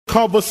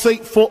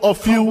Conversate for a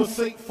few.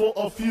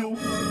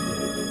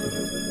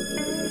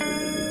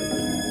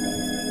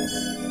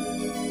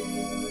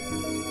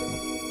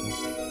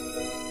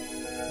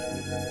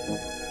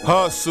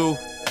 Hustle,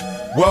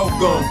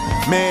 welcome,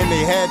 man,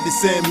 they had to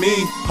send me.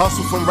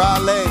 Hustle from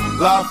Raleigh,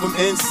 live from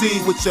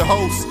NC with your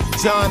hosts,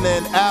 John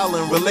and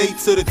Alan. Relate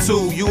to the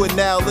two, you are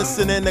now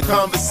listening to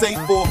Conversate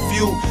for a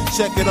few.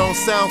 Check it on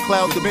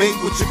SoundCloud, debate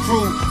with your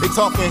crew. They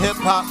talking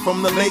hip-hop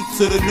from the late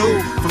to the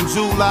new. From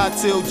July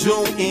till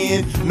June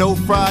end, no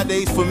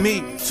Fridays for me,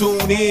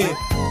 tune in.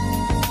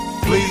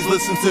 Please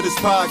listen to this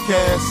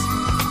podcast.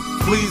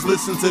 Please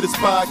listen to this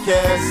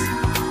podcast.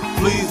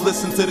 Please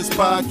listen to this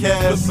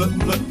podcast.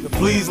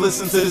 Please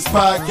listen to this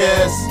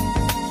podcast.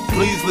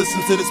 Please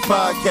listen to this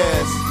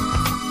podcast.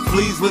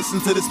 Please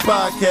listen to this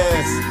podcast.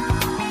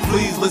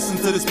 Please listen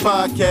to this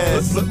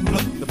podcast.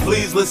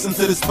 Please listen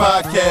to this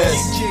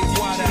podcast.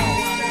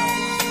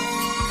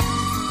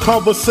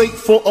 Conversate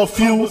for a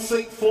few.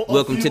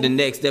 Welcome to the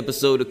next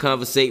episode of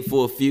Conversate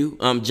for a Few.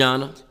 I'm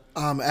Jonna.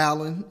 I'm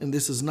Alan, and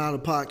this is not a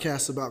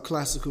podcast about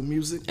classical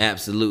music.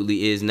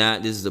 Absolutely is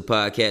not. This is a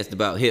podcast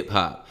about hip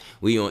hop.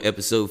 We on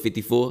episode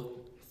 54.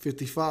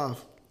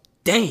 55.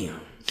 Damn.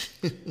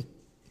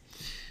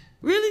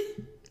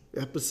 Really?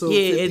 Episode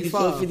yeah,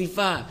 55.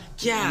 55.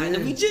 God,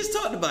 we just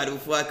talked about it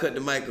before I cut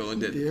the mic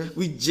on. Yeah.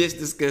 We just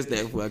discussed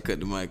that before I cut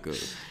the mic on.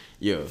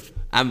 Yo,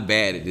 I'm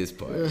bad at this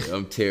part. Yo.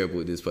 I'm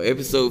terrible at this part.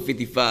 Episode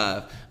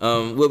 55.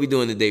 What we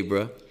doing today,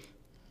 bro?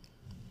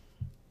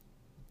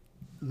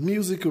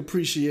 Music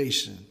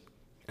appreciation.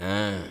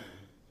 That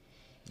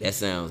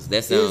sounds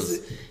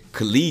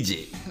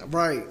collegiate.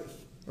 Right.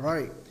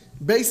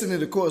 Basing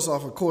it, of course,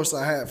 off a course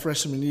I had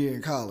freshman year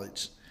in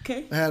college.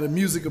 Okay. I had a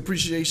music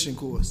appreciation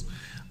course.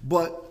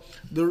 But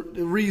the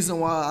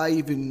reason why I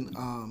even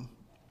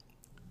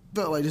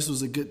felt like this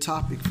was a good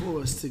topic for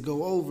us to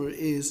go over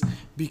is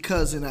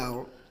because in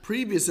our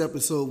previous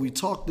episode, we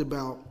talked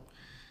about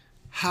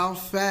how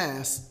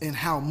fast and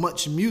how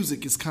much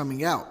music is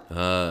coming out.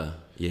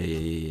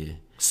 Yeah.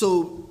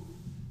 So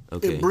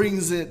okay. It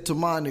brings it to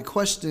mind the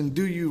question,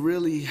 do you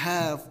really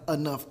have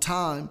enough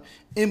time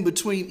in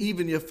between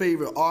even your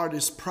favorite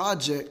artist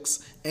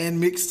projects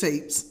and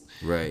mixtapes?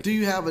 Right. Do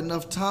you have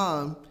enough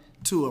time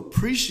to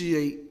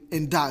appreciate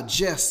and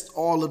digest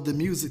all of the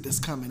music that's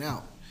coming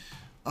out?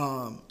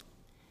 And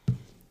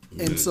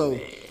so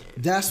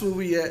that's where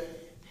we at.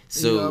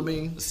 So, you know what I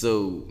mean?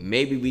 So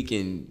maybe we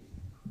can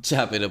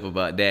chop it up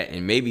about that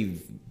and maybe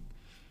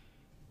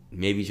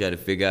try to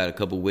figure out a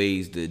couple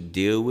ways to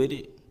deal with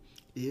it.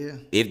 Yeah.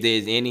 If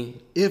there's any.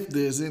 Yeah.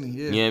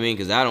 You know what I mean?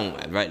 Because I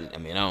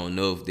don't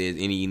know if there's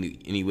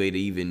any way to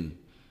even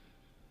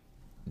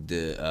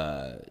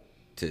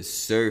to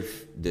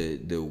surf the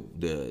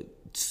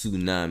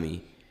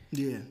tsunami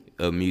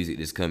of music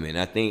that's coming.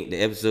 I think the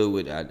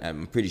episode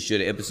I'm pretty sure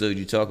the episode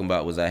you're talking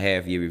about was our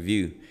half year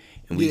review.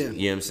 And you know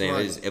what I'm saying?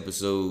 Right. This is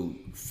episode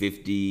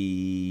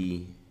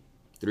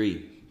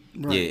 53.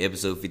 Right. Yeah,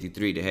 episode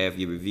 53, the half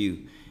year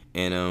review.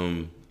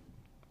 And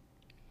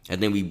I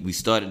think we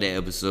started that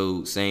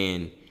episode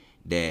saying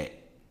that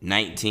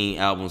 19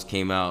 albums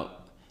came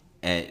out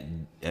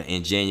in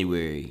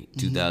January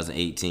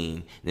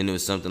 2018. Then there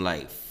was something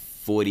like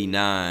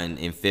 49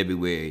 in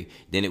February.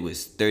 Then it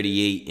was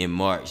 38 in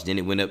March. Then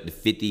it went up to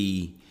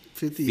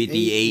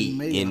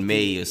 58 in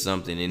May or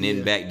something. And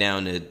then back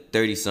down to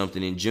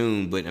 30-something in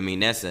June. But, I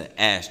mean, that's an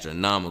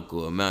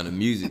astronomical amount of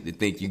music to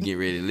think you get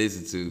ready to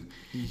listen to.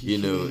 You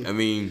know, I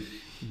mean...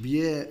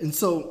 Yeah, and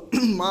so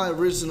my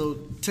original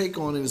take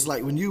on it is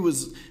like when you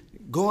was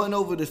going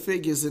over the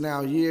figures in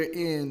our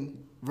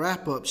year-end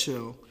wrap-up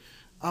show,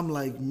 I'm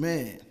like,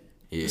 man,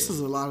 this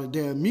is a lot of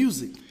damn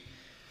music.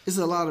 It's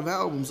a lot of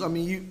albums. I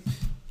mean, you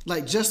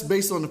like just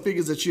based on the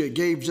figures that you had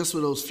gave just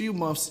for those few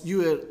months,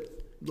 you had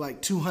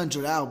like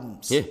 200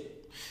 albums. Yeah.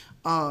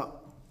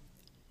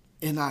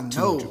 And I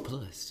know 200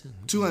 plus.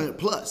 200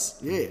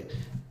 plus. Yeah.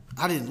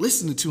 I didn't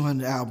listen to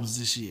 200 albums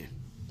this year.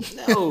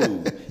 No,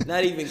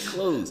 not even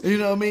close. You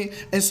know what I mean?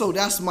 And so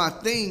that's my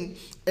thing.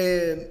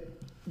 And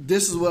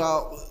this is what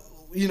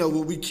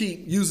what we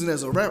keep using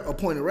as a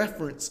point of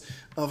reference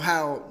of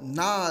how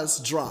Nas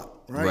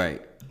dropped, right? Right.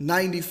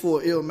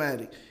 94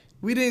 Illmatic.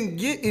 We didn't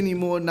get any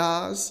more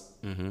Nas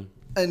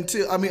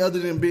until, other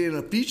than being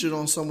featured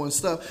on someone's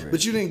stuff,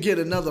 but you didn't get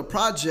another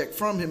project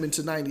from him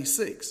until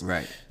 96.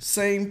 Right.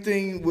 Same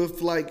thing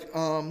with like...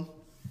 A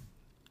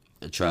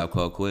Tribe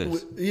Called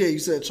Quest. You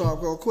said Tribe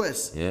Called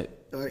Quest. Yep.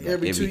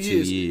 Every 2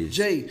 years.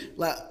 Jay,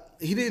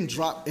 he didn't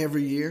drop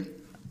every year.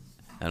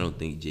 I don't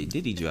think Jay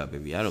did. He drop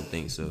every year? I don't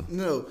think so.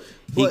 No.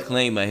 He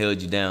claimed I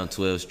held you down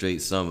 12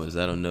 straight summers.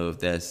 I don't know if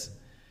that's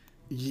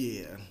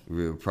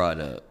real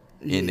product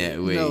in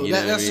that way. No,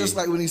 that's just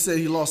like like when he said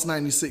he lost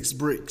 96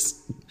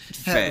 bricks.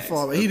 Had to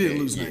fall, but he didn't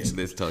lose 96.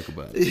 Let's talk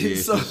about it. Yeah,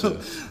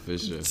 for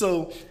sure.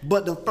 So,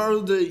 but the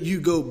further you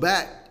go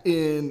back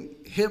in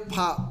hip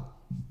hop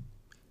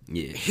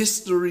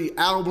history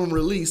album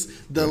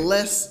release, the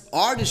less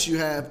artists you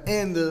have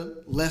and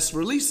the less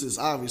releases,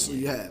 obviously,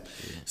 you have.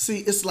 Yeah. See,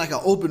 it's like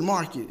an open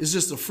market. It's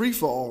just a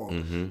free-for-all.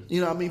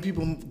 You know what I mean?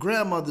 People,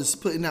 grandmothers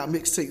putting out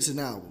mixtapes and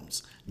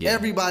albums. Yeah.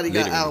 Everybody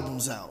got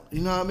albums out.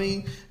 You know what I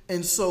mean?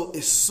 And so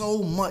it's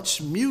so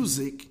much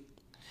music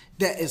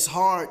that it's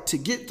hard to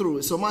get through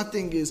it. So my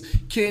thing is,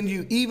 can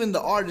you, even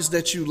the artists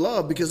that you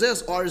love, because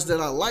there's artists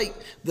that I like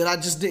that I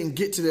just didn't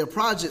get to their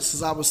projects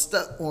because I was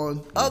stuck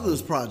on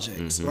others'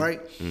 projects, right?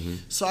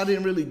 So I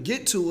didn't really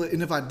get to it,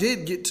 and if I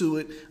did get to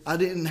it, I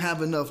didn't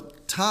have enough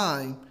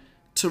time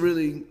to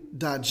really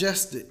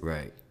digest it.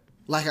 Right.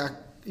 Like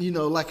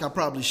I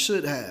probably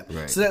should have.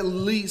 Right. So that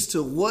leads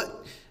to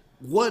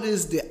what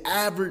is the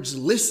average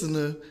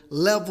listener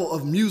level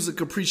of music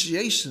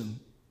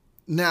appreciation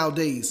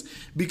nowadays?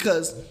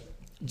 Because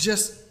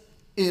just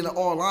in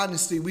all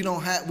honesty, we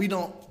don't have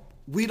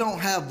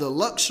the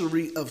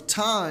luxury of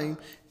time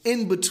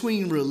in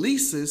between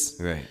releases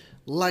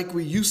like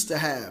we used to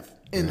have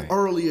in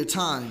earlier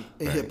time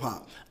in hip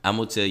hop. I'm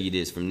gonna tell you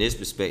this from this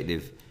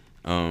perspective,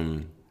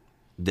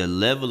 the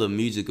level of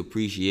music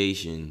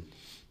appreciation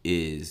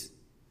is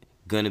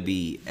gonna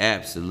be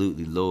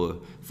absolutely lower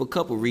for a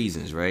couple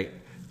reasons, right?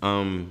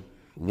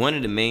 One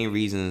of the main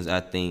reasons I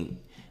think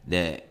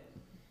that,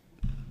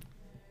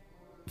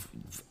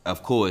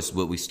 of course,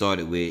 what we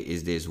started with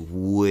is there's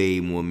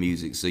way more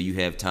music, so you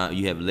have time.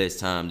 You have less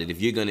time. That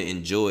if you're gonna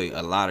enjoy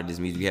a lot of this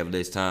music, you have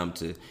less time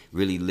to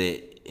really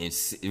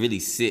really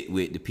sit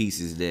with the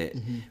pieces that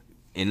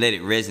and let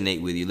it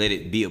resonate with you. Let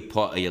it be a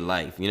part of your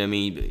life. You know what I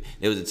mean?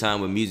 There was a time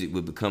when music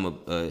would become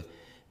a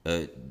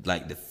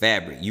like the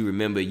fabric. You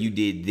remember you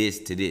did this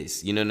to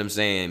this. You know what I'm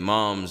saying?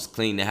 Moms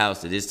cleaned the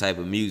house to this type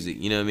of music.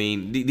 You know what I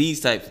mean?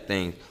 These types of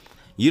things.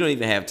 You don't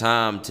even have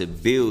time to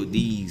build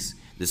these.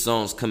 The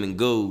songs come and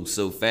go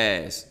so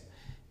fast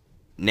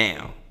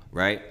now,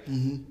 right?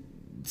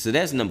 So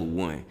that's number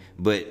one.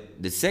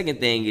 But the second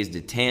thing is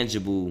the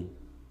tangible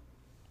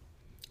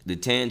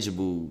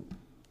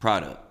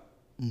product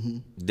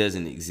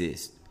doesn't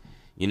exist.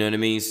 You know what I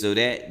mean? So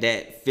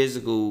that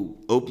physical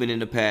opening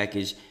the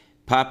package,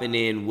 popping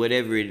in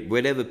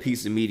whatever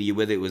piece of media,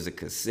 whether it was a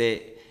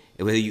cassette,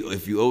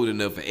 if you old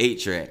enough for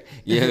 8-track,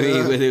 you know what I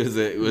mean?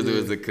 Whether it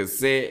was a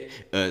cassette,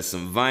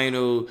 some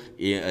vinyl,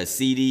 a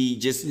CD,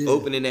 just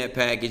opening that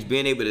package,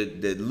 being able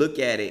to look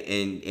at it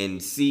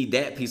and see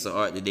that piece of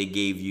art that they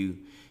gave you,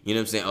 you know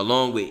what I'm saying,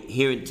 along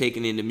with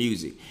taking in the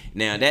music.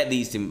 Now that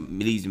leads to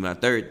my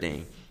third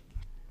thing.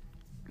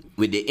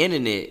 With the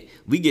internet,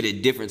 we get a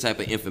different type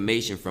of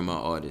information from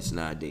our artists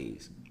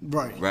nowadays.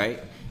 Right?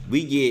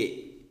 We get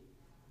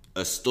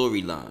a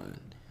storyline.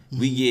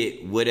 We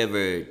get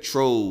whatever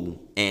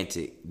troll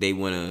antic they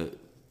want to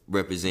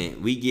represent.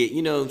 We get,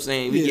 you know what I'm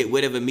saying? We get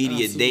whatever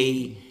media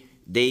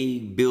they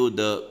build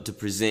up to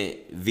present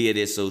via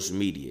their social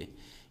media.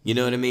 You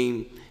know what I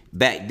mean?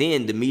 Back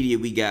then, the media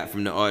we got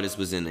from the artists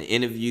was in an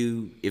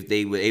interview, if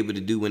they were able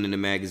to do one in the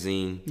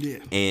magazine,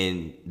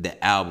 and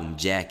the album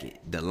jacket,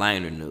 the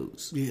liner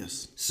notes.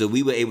 Yes. So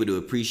we were able to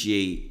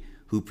appreciate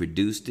who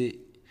produced it,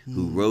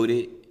 who wrote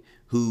it,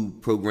 who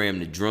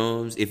programmed the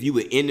drums. If you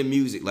were into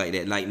music like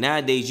that, like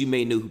nowadays you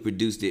may know who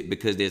produced it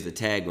because there's a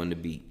tag on the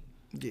beat.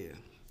 Yeah.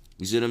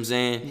 You see what I'm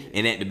saying? Yeah.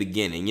 And at the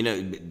beginning, you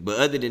know, but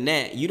other than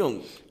that, you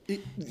don't.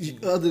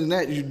 Other than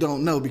that, you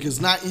don't know, because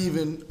not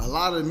even a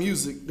lot of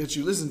music that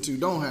you listen to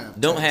don't have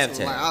tags.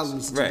 Like I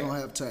listen to don't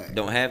have tags.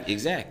 Don't have,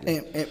 exactly.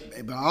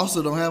 But I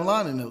also don't have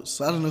liner notes,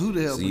 so I don't know who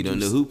the hell. So you don't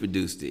know who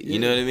produced it. You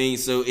know what I mean?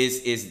 So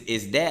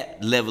it's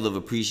that level of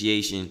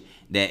appreciation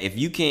that if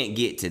you can't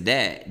get to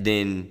that,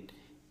 then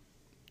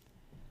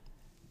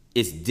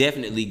it's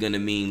definitely gonna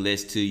mean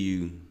less to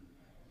you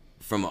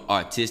from an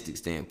artistic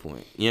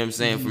standpoint. You know what I'm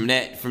saying?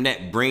 From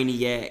that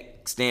brainiac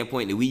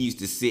standpoint that we used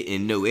to sit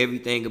and know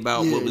everything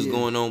about what was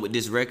going on with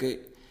this record.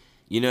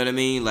 You know what I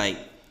mean? Like,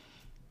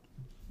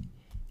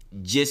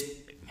 just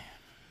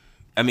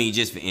for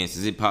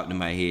instance, it popped in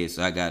my head,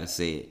 so I gotta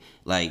say it.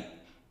 Like,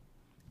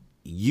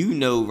 you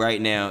know,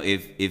 right now,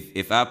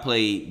 if I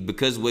play,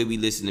 because the way we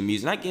listen to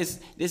music, I guess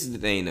this is the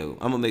thing though.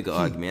 I'm gonna make an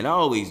argument. I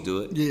always do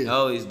it. Yeah. I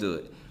always do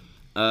it.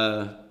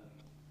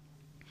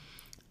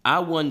 I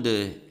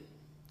wonder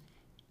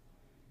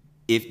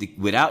if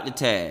without the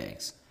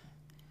tags,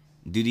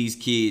 do these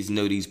kids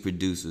know these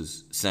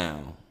producers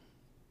sound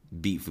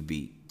beat for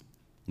beat?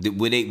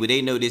 Would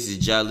they know this is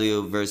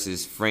Jalil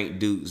versus Frank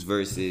Dukes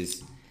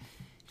versus,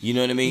 you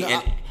know what I mean? No,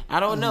 and I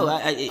don't know.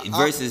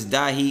 Versus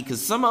Dahi,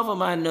 because some of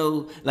them I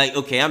know. Like,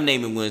 okay, I'm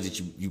naming ones that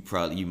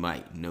you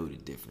might know the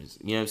difference.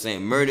 You know what I'm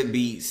saying? Murder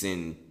Beats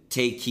and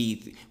Tay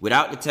Keith,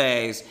 without the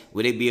tags,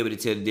 would they be able to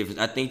tell the difference?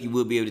 I think you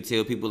will be able to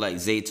tell people like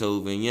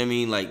Zaytoven, you know what I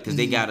mean? Like, because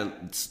they got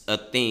a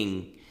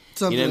thing.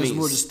 Something you know that's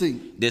more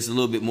distinct. That's a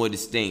little bit more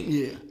distinct.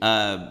 Yeah.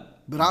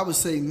 But I would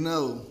say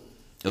no.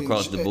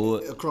 Across the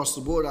board? Across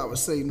the board, I would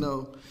say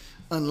no.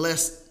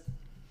 Unless,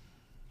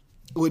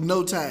 with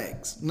no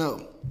tags,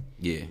 no.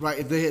 Yeah. Right?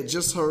 If they had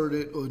just heard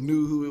it or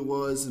knew who it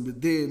was,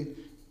 but then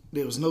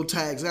there was no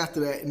tags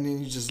after that, and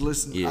then you just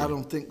listen. Yeah. I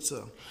don't think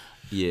so.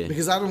 Yeah.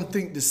 Because I don't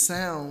think the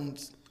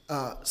sounds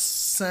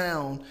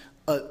sound.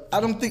 I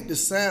don't think the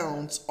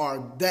sounds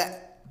are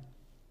that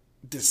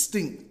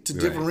distinct to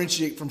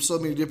differentiate from so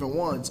many different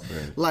ones.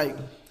 Right. Like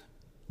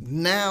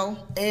now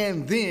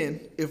and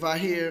then, if I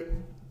hear,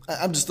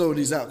 I'm just throwing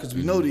these out because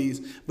we know these,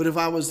 but if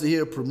I was to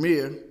hear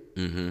Premier,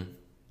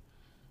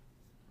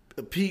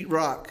 Pete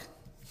Rock,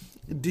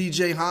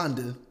 DJ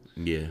Honda,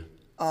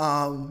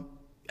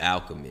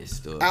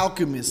 Alchemist.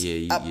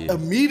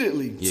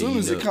 immediately, as soon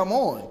as it come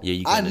on,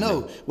 I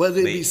know. Whether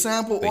it be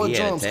sample or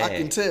drums, I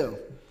can tell.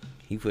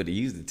 He put to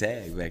use the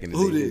tag back in the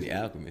Who day. did? The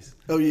Alchemist.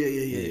 Oh yeah.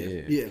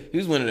 He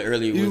was one of the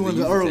early ones. He was one of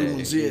the early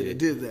ones, that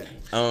did that.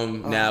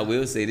 Now I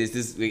will say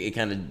this. It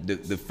kind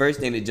of the first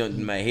thing that jumped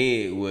in my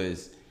head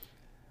was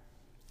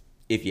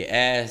if you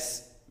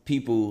ask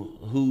people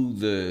who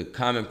the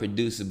common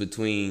producer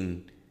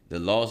between the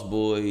Lost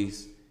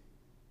Boys,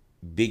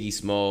 Biggie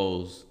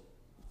Smalls,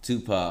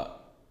 Tupac,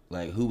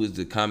 like who was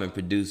the common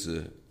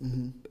producer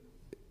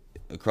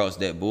across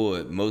that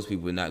board, most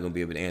people are not gonna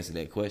be able to answer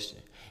that question.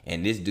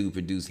 And this dude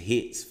produced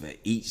hits for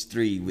each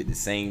three with the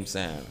same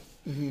sound.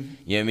 You know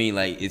what I mean?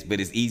 Like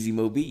it's Easy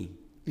Mo B.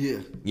 Yeah. You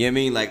know what I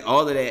mean? Like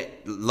all of that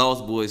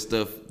Lost Boys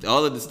stuff,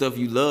 all of the stuff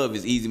you love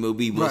is Easy Mo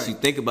B. Once you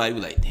think about it,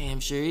 you're like,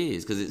 damn, sure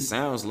is. Because it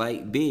sounds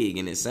like Big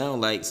and it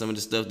sounds like some of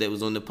the stuff that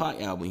was on the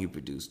Pac album he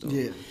produced on.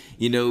 Yeah.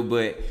 You know,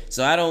 but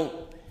so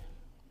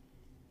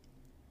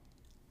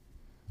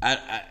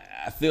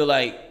I feel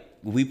like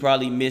we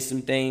probably missed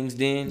some things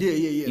then. Yeah.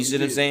 You see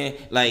what I'm saying?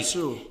 Like,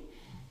 sure.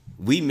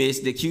 We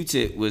missed that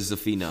Q-Tip was a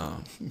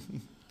phenom.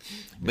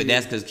 But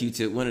that's because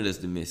Q-Tip wanted us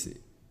to miss it.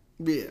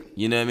 Yeah.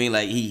 You know what I mean?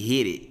 Like, he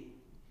hit it.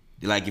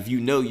 Like, if you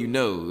know, you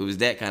know. It was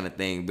that kind of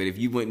thing. But if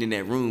you went in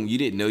that room, you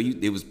didn't know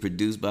it was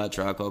produced by a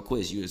Tribe Called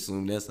Quest. You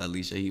assumed that's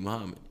Ali Shaheed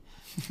Muhammad.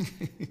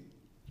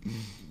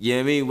 You know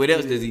what I mean? What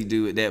else does he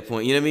do at that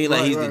point? You know what I mean?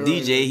 Like, he's the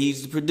DJ,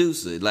 he's the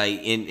producer.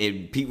 Like,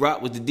 and Pete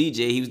Rock was the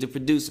DJ, he was the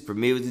producer.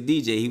 Premier was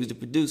the DJ, he was the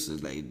producer.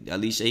 Like,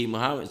 Ali Shaheed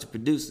Muhammad's the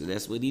producer.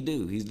 That's what he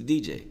do. He's the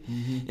DJ. You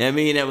know what I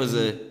mean? That was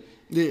it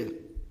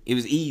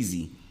was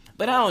easy.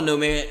 But I don't know,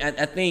 man.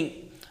 I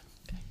think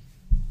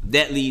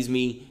that leaves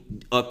me,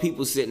 are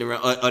people sitting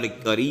around,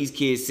 are these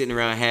kids sitting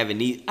around having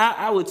these?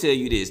 I would tell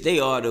you this, they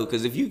are though,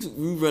 because if you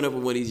run up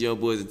on one of these young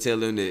boys and tell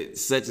them that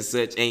such and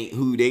such ain't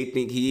who they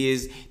think he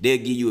is, they'll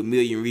give you a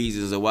million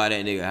reasons of why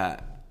that nigga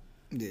hot.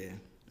 Yeah.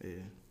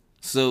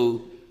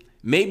 So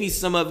maybe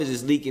some of it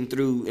is leaking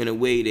through in a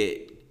way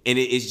that, and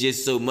it's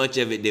just so much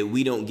of it that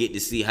we don't get to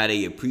see how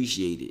they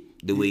appreciate it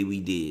the way we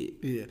did.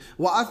 Yeah.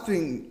 Well, I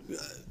think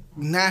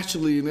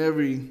naturally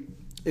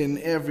in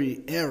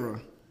every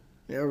era,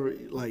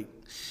 like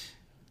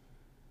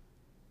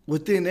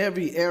within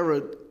every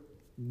era,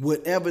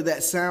 whatever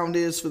that sound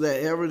is for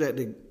that era that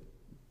the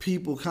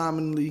people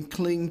commonly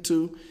cling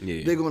to,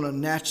 they're gonna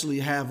naturally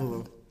have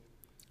a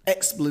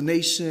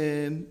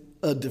explanation,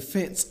 a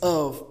defense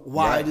of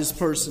why this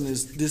person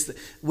is this,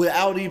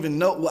 without even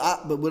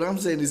but what I'm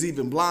saying is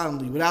even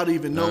blindly, without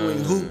even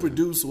knowing who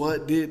produced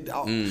what,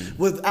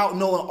 without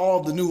knowing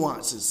all the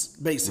nuances,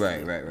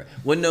 basically. Right.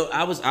 Well, no,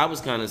 I was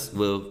kind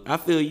of, I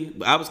feel you,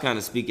 but I was kind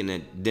of speaking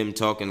at them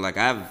talking like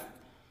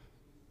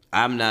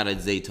I'm not a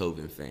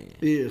Zaytoven fan.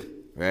 Yeah.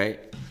 Right?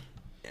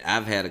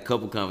 I've had a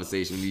couple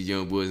conversations with these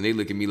young boys, and they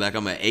look at me like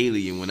I'm an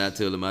alien when I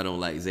tell them I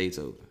don't like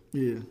Zaytoven.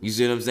 Yeah. You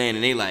see what I'm saying?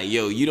 And they like,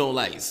 yo, you don't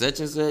like such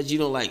and such? You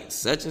don't like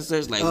such and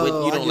such? Like,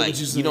 what? You don't like,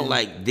 you don't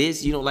like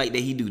this? You don't like that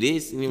he do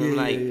this? And I'm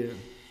like,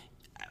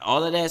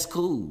 all of that's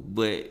cool,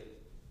 but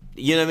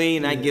you know what I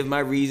mean? I give my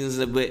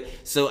reasons, but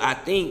so I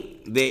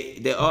think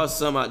that there are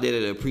some out there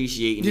that are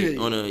appreciating it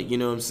on a, you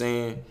know what I'm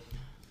saying?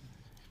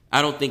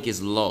 I don't think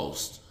it's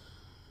lost.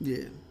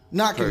 Yeah.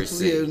 Not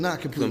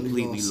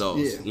completely lost.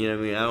 Yeah. You know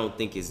what I mean? I don't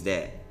think it's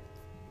that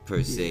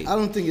per se. I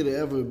don't think it'll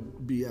ever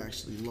be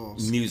actually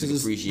lost. Music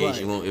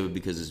appreciation won't ever,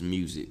 because it's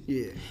music.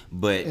 Yeah.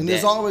 But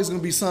there's always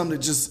gonna be some that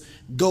just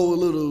go a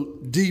little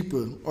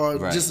deeper, or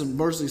just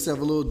immerse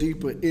themselves a little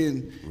deeper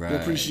in the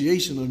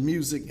appreciation of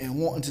music and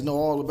wanting to know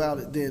all about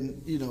it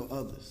than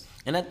others.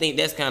 And I think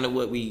that's kind of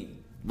what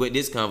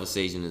this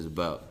conversation is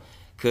about,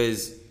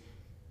 because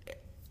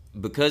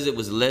it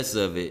was less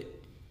of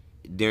it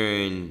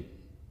during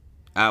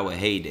our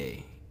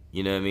heyday.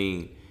 You know what I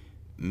mean?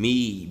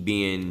 Me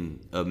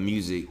being a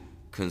music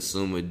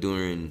consumer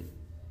during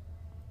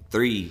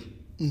 3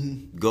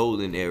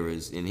 golden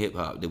eras in hip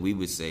hop that we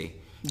would say,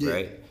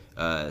 right?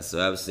 So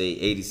I would say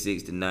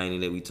 86 to 90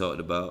 that we talked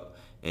about,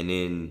 and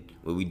then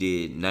what we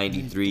did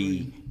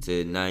 93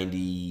 to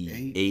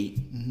 98.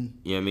 You know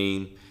what I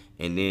mean?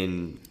 And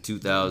then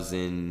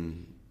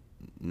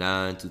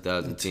 2009,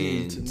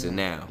 2010 to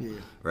now,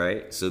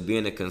 right? So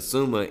being a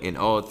consumer in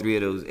all 3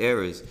 of those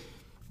eras,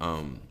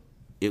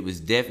 it was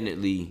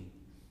definitely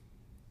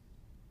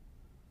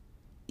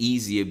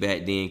easier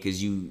back then,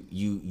 because it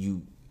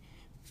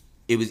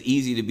was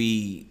easy to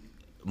be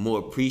more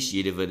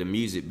appreciative of the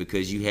music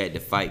because you had to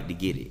fight to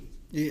get it.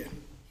 Yeah.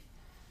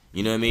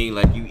 You know what I mean?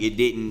 Like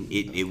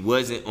it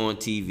wasn't on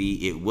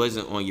TV, it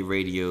wasn't on your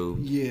radio.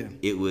 Yeah.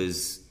 It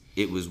was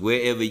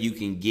wherever you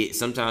can get.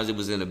 Sometimes it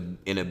was in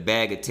a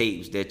bag of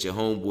tapes that your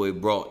homeboy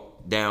brought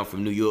down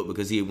from New York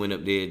because he went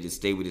up there to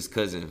stay with his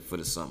cousin for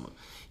the summer.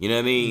 You know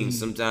what I mean?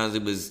 Sometimes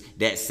it was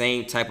that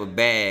same type of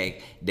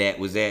bag that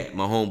was at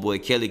my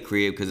homeboy Kelly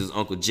crib because his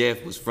Uncle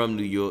Jeff was from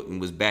New York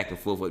and was back and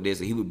forth up there,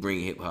 so he would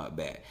bring hip hop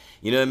back.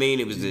 You know what I mean?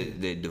 It was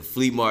the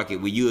flea market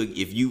where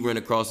if you run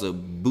across a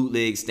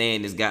bootleg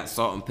stand that's got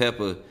salt and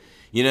pepper,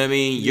 you know what I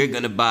mean? You're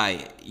gonna buy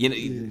it. You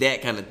know,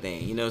 that kind of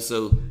thing. You know,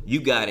 so you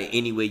got it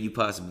any way you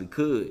possibly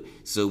could.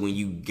 So when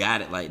you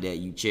got it like that,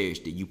 you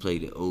cherished it. You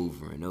played it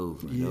over and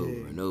over and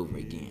over and over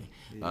again.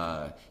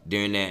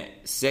 During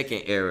that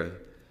second era,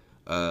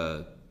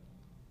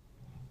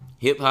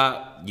 hip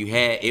hop,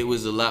 it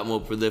was a lot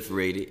more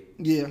proliferated.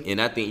 Yeah. And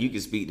I think you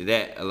can speak to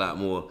that a lot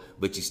more,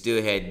 but you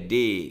still had to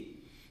dig.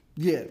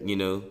 Yeah. You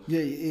know?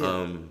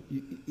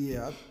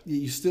 Yeah.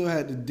 You still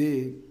had to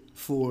dig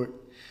for it.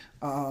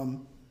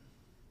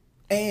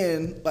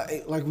 And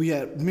like we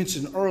had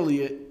mentioned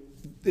earlier,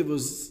 it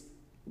was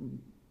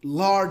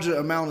larger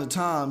amount of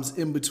times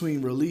in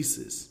between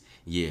releases.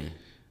 Yeah.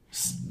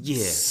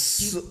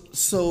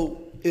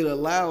 So it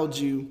allowed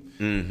you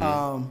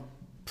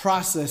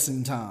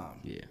processing time.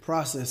 Yeah.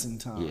 Processing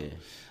time.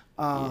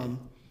 Yeah.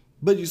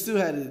 But you still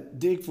had to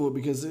dig for it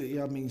because,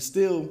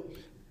 still,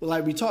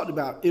 like we talked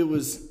about, it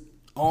was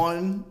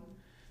on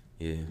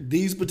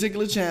these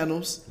particular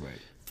channels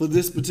for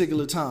this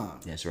particular time.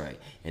 That's right.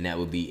 And that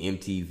would be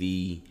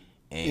MTV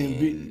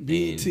and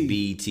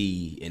BET.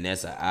 And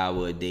that's an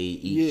hour a day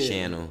each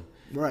channel.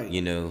 Right.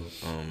 You know.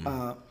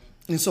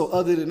 And so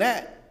other than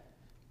that,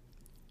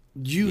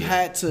 you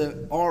had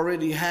to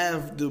already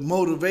have the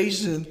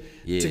motivation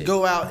to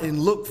go out and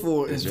look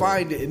for it and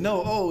find it and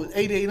know,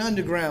 88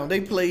 Underground,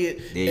 they play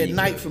it at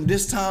night from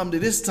this time to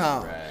this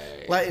time. Right.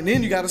 Like, and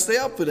then you got to stay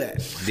up for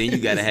that. Then you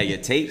got to have your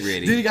tape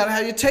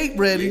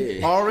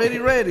ready. Already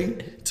ready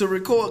to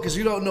record because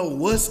you don't know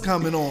what's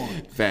coming on.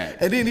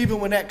 Fact. And then even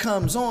when that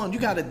comes on, you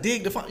got to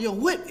dig to find,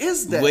 what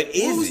is that?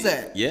 Who's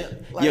that? Yeah.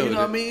 Like, you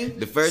know what I mean?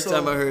 The first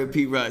time I heard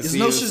Pete Rock, there's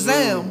no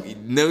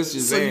Shazam. No Shazam.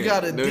 So you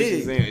got to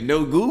dig. Shazam.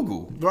 No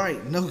Google.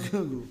 Right. No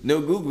Google.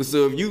 No Google.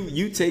 So if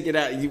you take it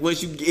out,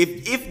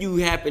 if you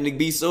happen to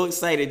be so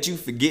excited that you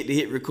forget to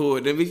hit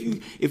record,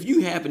 if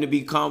you happen to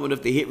be calm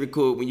enough to hit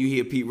record when you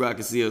hear Pete Rock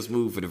and CL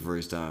Smooth for the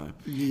first time,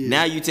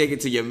 now you take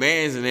it to your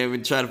mans and them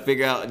and try to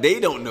figure out,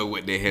 they don't know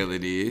what the hell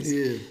it is.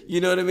 Yeah.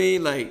 You know what I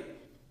mean? Like,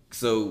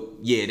 so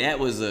that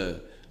was and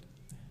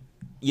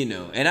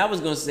I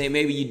was gonna say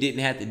maybe you didn't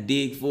have to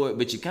dig for it,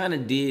 but you kind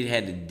of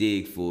had to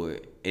dig for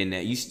it, and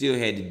that you still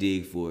had to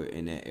dig for it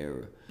in that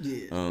era.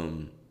 Yeah.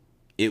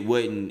 It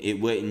wasn't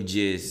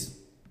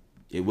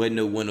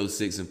no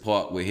 106 in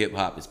Park where hip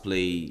hop is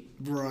played.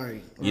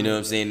 Right. You know what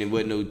I'm saying? There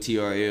wasn't no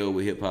TRL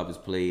where hip hop is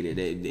played.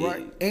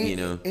 Right.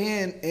 And,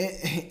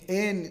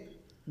 and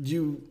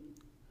you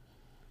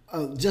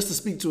just to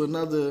speak to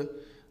another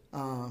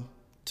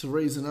to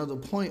raise another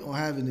point on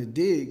having to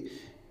dig,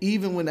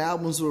 even when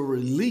albums were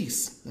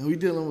released, and we're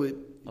dealing with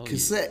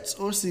cassettes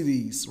or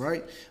CDs,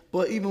 right?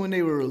 But even when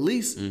they were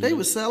released, they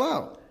would sell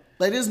out.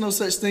 Like, there's no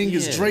such thing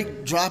as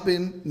Drake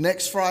dropping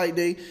next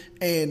Friday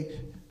and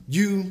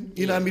you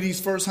know what I mean,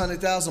 these first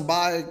 100,000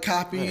 buy a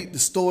copy, the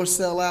store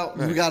sell out,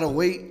 we gotta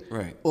wait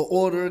or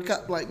order a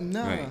copy. Like,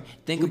 nah. Right.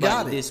 Think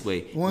about it this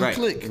way. One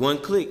click. One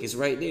click, it's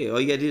right there. All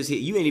you gotta do is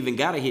hit. You ain't even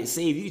gotta hit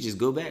save. You can just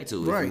go back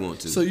to it if you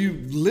want to. So you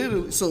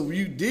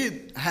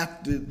did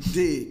have to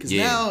dig. Because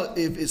now,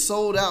 if it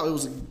sold out, it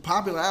was a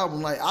popular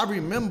album. Like, I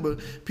remember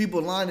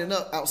people lining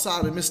up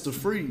outside of Mr.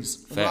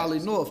 Freeze in Raleigh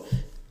North.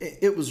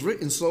 It was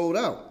written sold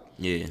out.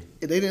 Yeah.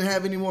 They didn't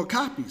have any more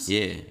copies.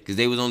 Yeah, because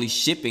they was only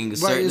shipping a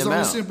certain amount. Right,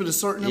 it's only shipping a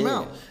certain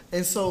amount.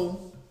 And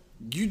so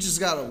you just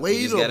gotta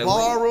wait or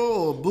borrow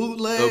or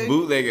bootleg. Or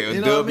bootlegger,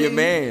 or dub your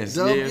mans.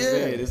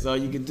 Yeah, that's all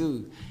you can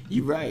do.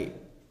 You right.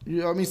 You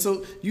know what I mean?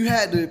 So you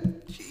had to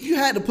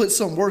put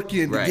some work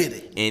in to get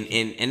it.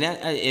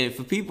 And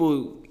for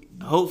people,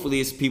 hopefully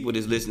it's people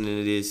that's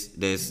listening to this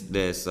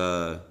that's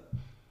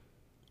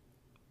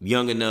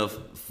young enough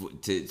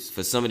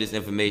for some of this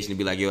information to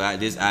be like,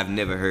 I've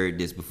never heard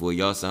this before.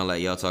 Y'all sound like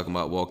y'all talking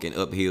about walking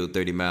uphill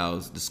 30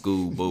 miles to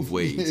school both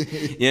ways.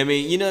 You know what I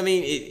mean? You know what I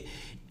mean?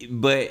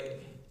 But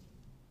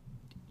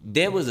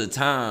there was a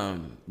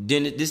time,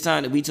 this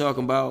time that we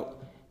talking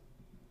about,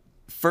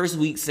 first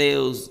week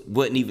sales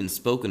wasn't even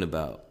spoken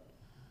about.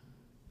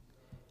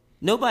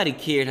 Nobody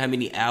cared how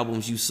many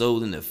albums you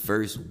sold in the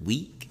first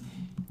week.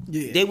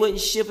 Yeah. They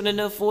wasn't shipping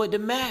enough for it to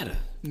matter.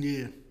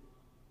 Yeah.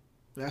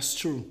 That's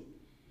true.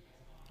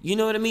 You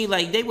know what I mean?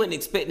 Like, they wasn't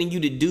expecting you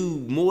to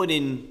do more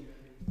than,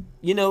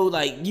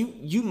 like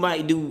you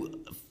might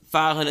do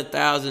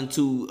 500,000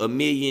 to $1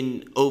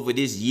 million over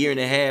this year and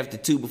a half to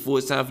two before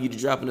it's time for you to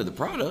drop another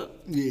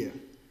product. Yeah.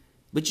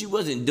 But you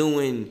wasn't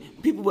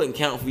people wasn't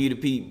counting for you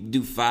to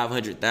do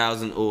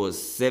 500,000 or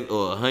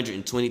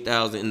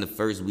 120,000 in the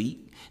first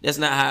week. That's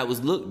not how it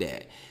was looked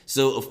at.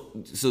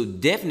 So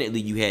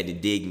definitely you had to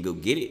dig and go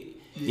get it.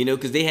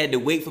 Because they had to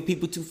wait for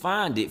people to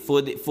find it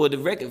for the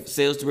record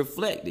sales to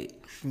reflect it.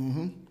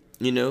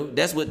 Mm-hmm.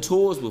 That's what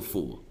tours were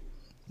for.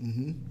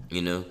 Mm-hmm.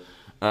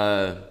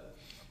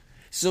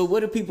 So what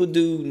do people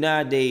do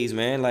nowadays,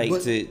 man? Like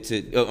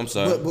I'm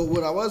sorry. But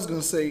what I was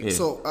gonna say,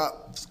 so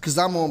because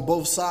I'm on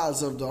both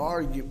sides of the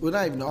argument, well,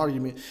 not even the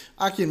argument.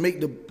 I can make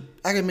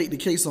the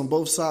case on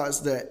both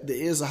sides that there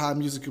is a high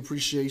music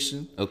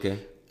appreciation. Okay.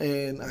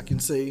 And I can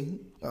say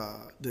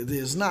that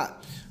there's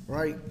not,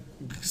 right?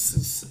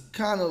 It's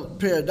kind of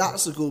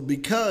paradoxical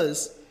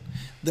because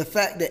the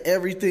fact that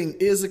everything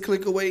is a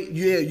click away,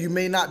 you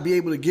may not be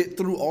able to get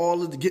to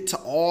all of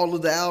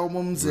the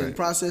albums and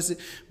process it,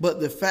 but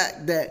the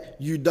fact that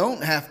you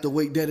don't have to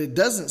wait, that it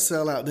doesn't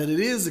sell out, that it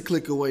is a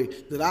click away,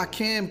 that I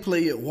can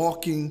play it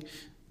walking,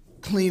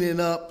 cleaning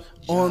up,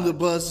 on the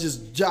bus,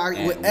 just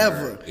jogging,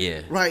 whatever.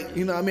 Yeah. Right?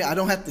 You know what I mean? I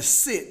don't have to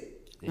sit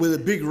with a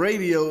big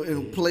radio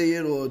and play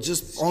it or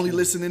just only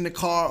listen in the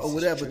car or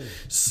whatever.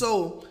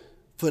 So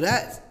for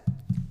that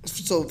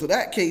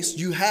case,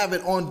 you have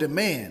it on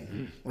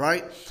demand,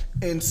 right?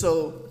 And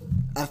so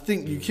I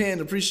think you can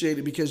appreciate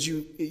it because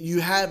you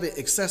have it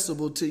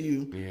accessible to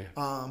you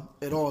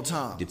at all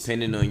times.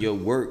 Depending on your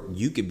work,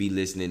 you could be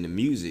listening to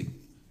music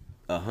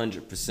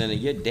 100% of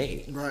your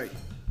day. Right.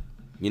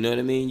 You know what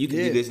I mean? You could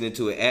be listening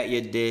to it at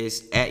your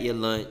desk, at your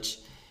lunch,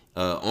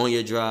 on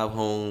your drive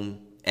home,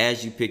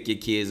 as you pick your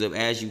kids up,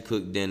 as you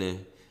cook dinner.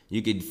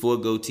 You could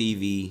forego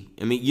TV.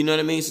 I mean, you know what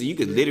I mean? So you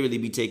could literally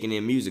be taking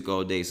in music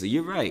all day. So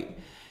you're right.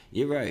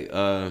 You're right.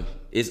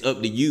 It's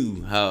up to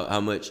you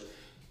how much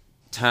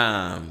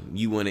time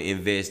you want to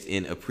invest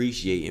in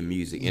appreciating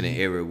music in an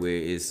era where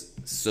it's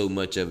so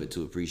much of it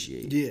to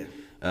appreciate. Yeah.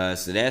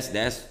 So that's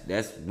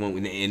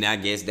one, and I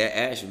guess that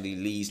actually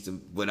leads to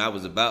what I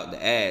was about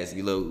to ask.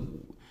 You know,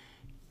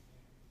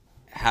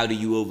 how do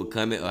you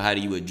overcome it or how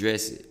do you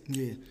address it?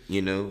 Yeah.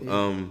 You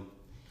know.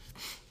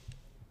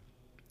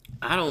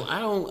 I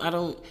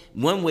don't.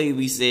 One way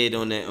we said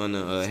on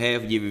the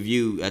half year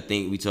review, I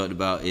think we talked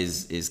about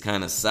is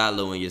kind of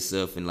siloing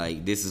yourself and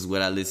like, this is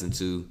what I listen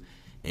to,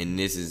 and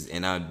this is,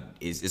 and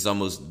it's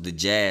almost the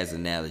jazz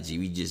analogy.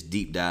 We just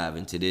deep dive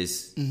into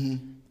this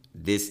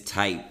this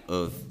type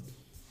of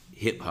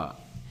hip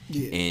hop,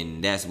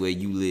 and that's where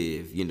you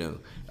live. You know,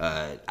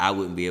 I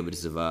wouldn't be able to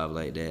survive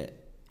like that.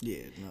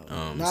 Yeah,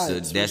 no. So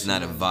that's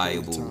not a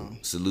viable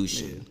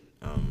solution.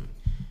 Yeah.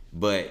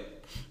 But.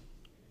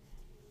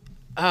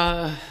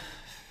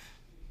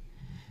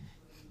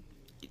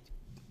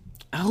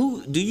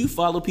 Who do you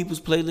follow people's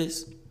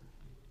playlists?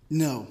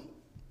 No,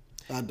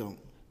 I don't.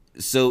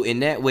 So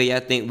in that way,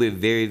 I think we're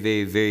very,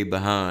 very, very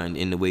behind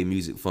in the way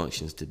music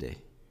functions today.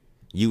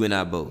 You and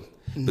I both,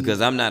 because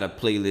I'm not a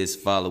playlist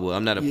follower.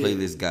 I'm not a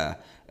playlist guy.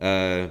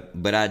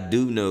 But I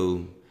do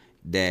know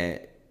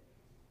that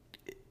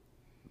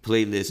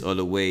playlists are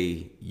the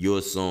way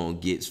your song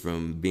gets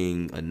from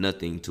being a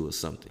nothing to a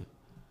something.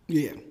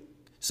 Yeah.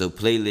 So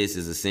playlist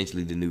is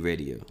essentially the new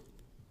radio.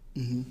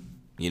 You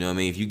know what I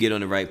mean? If you get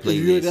on the right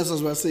playlist, that's what I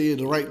was about to say.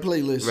 The right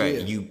playlist,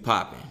 right? You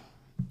popping.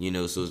 You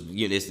know, so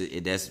you know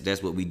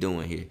that's what we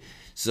doing here.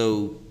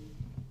 So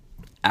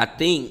I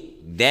think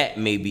that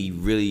may be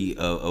really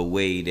a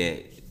way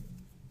that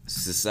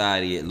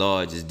society at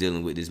large is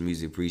dealing with this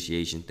music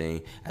appreciation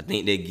thing. I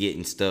think they're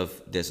getting stuff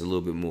that's a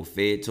little bit more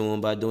fed to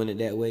them by doing it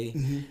that way.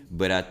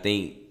 But I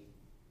think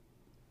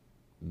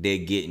they're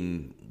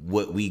getting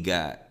what we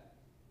got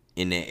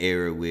in that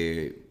era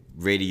where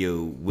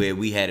radio, where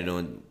we had it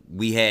on,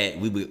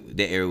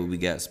 that era where we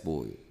got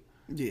spoiled.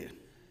 Yeah.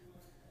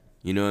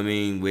 You know what I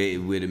mean?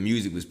 Where the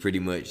music was pretty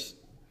much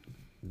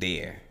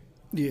there.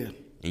 Yeah.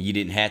 And you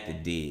didn't have to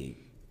dig.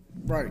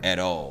 Right. At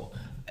all.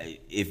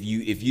 If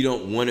you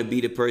don't want to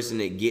be the person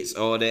that gets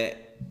all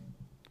that,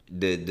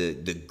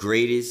 the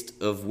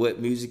greatest of what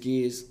music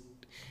is,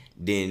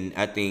 then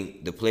I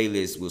think the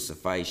playlist will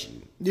suffice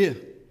you. Yeah.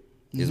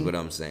 Is what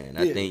I'm saying.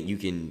 I think you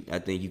can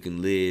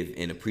live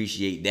and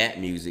appreciate that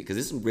music, because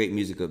there's some great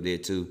music up there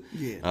too.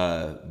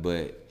 Yeah.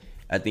 But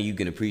I think you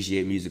can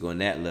appreciate music on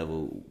that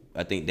level.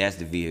 I think that's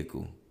the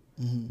vehicle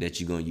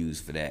that you're gonna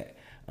use for that.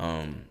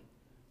 I'm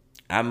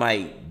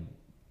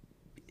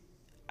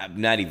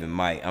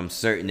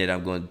certain that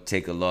I'm gonna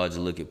take a larger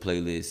look at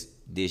playlists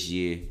this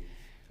year,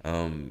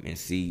 and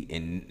see.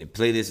 And the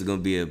playlist is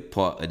gonna be a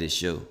part of this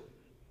show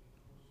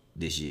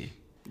this year.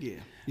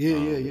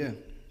 Yeah.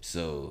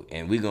 So,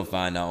 and we're going to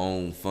find our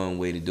own fun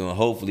way to do it.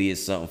 Hopefully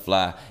it's something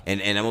fly. And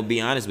I'm going to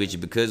be honest with you,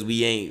 because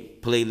we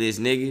ain't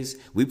playlist niggas,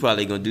 we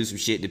probably going to do some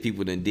shit that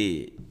people done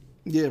did.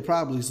 Yeah,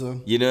 probably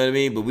so. You know what I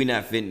mean? But we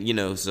not fitting, you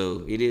know,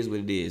 so it is what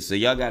it is. So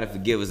y'all got to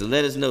forgive us and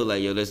let us know,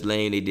 like, yo, that's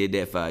lame. They did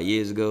that 5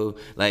 years ago.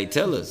 Like,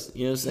 tell us.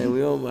 You know what I'm saying? We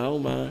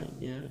don't mind.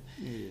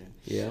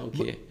 Yeah, I don't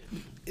care.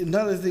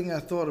 Another thing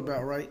I thought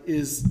about, right,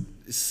 is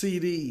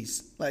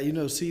CDs. Like, you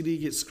know, CD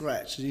gets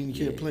scratched and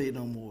you can't play it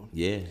no more.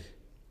 Yeah.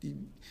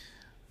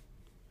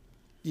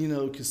 You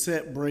know,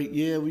 cassette break.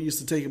 Yeah, we used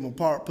to take them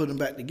apart, put them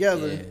back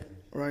together,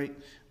 right?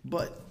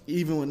 But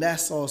even when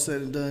that's all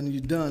said and done,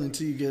 you're done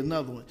until you get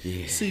another one.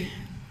 Yeah. See,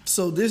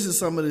 so this is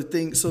some of the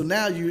things. So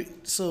now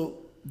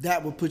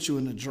that will put you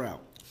in a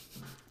drought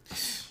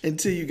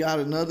until you got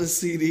another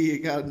CD, you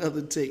got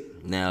another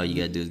tape. Now all you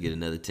got to do is get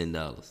another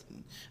 $10.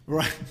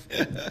 Right.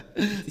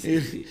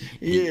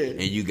 Yeah.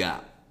 And you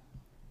got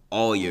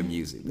all your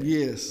music back.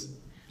 Yes.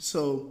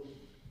 So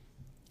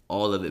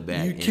all of it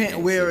back. you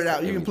can't wear it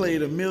out. You can everything. play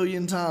it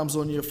 1,000,000 times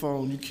on your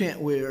phone. You can't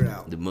wear it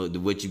out.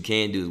 What you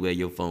can do is wear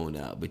your phone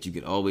out, but you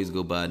can always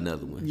go buy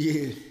another one.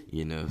 Yeah.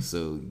 You know,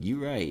 so you're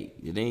right.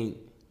 It ain't.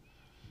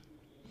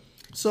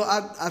 So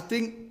I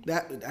think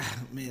that,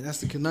 man,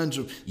 that's the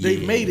conundrum. They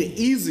Yeah. made it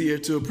easier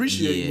to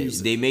appreciate Yeah,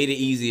 music. they made it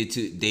easier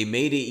to. They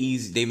made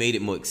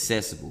it more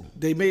accessible.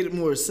 They made it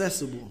more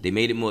accessible. They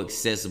made it more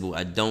accessible.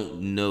 I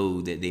don't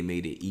know that they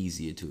made it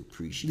easier to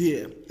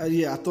appreciate.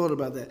 Yeah, I thought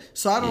about that.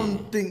 So I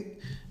don't think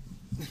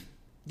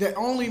that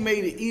only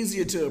made it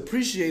easier to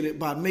appreciate it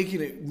by making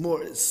it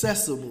more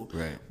accessible.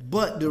 Right.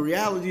 But the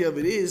reality of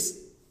it is,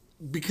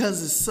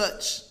 because it's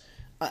such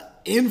an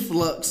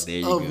influx There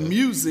you of go.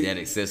 music, That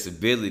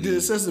accessibility. the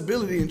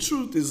accessibility in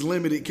truth is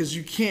limited because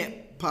you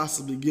can't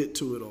possibly get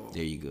to it all.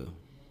 There you go.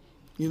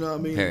 You know what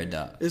I mean?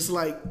 Paradox. It's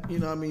like, you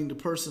know what I mean, the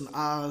person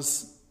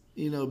eyes,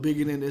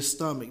 bigger than their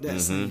stomach.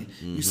 That's it.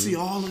 You see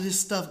all of this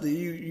stuff that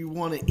you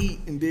want to eat,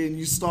 and then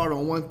you start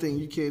on one thing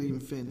you can't even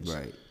finish.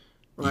 Right.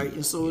 Right?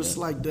 And so it's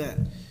like that.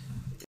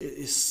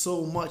 It's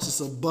so much. It's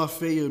a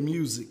buffet of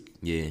music.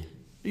 Yeah.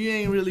 You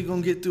ain't really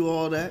going to get through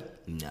all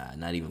that. Nah,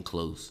 not even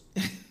close.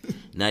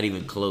 Not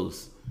even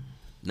close.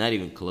 Not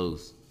even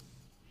close.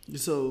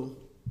 So,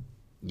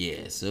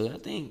 Yeah, so I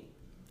think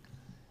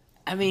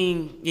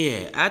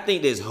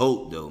there's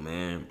hope though,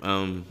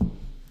 man.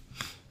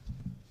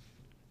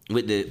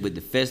 With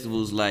the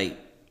festivals like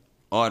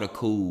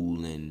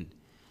Article and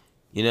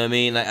you know what I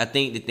mean? Like I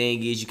think the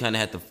thing is you kind of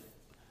have to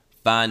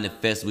find the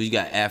festival. You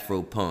got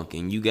Afro Punk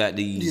and you got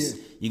these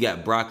you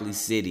got Broccoli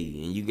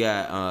City and you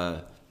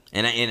got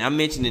and I'm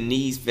mentioning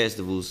these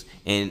festivals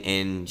and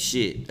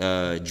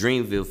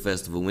Dreamville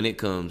Festival when it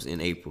comes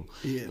in April.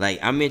 Yeah. Like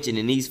I'm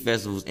mentioning these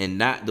festivals and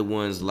not the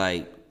ones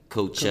like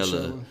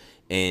Coachella.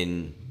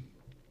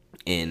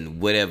 and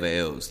whatever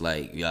else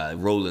like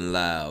Rolling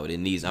Loud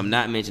and these. I'm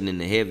not mentioning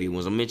the heavy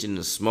ones. I'm mentioning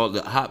the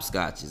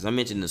hopscotches. I'm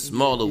mentioning the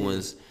smaller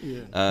ones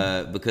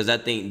because I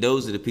think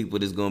those are the people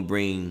that's gonna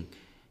bring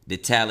the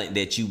talent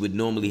that you would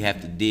normally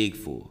have to dig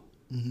for.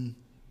 Mm-hmm.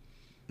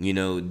 You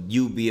know,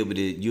 you'll be able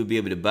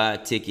to buy a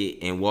ticket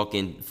and walk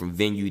in from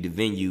venue to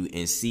venue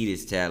and see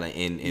this talent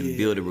and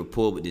build a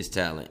rapport with this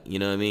talent. You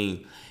know what I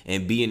mean?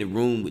 And be in the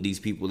room with these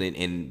people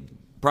and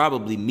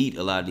probably meet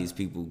a lot of these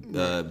people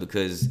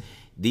because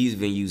these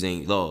venues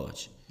ain't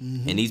large.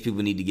 Mm-hmm. And these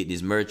people need to get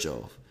this merch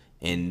off.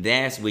 And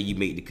that's where you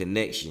make the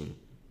connection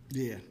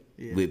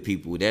with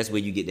people. That's where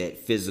you get that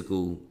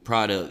physical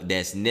product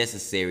that's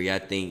necessary, I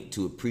think,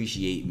 to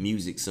appreciate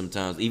music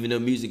sometimes. Even though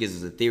music is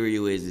as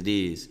ethereal as it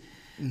is,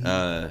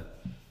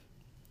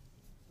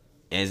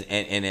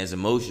 as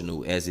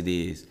emotional as it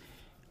is,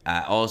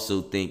 I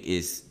also think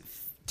it's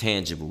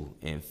tangible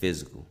and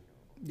physical.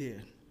 Yeah.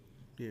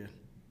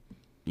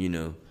 You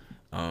know,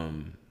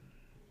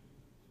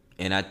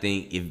 and I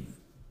think if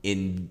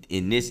in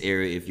this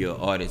area, if you're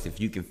an artist, if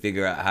you can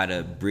figure out how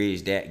to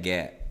bridge that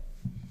gap,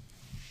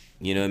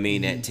 you know what I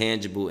mean, that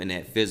tangible and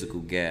that physical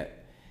gap,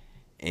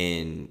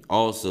 and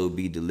also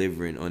be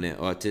delivering on that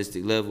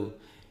artistic level,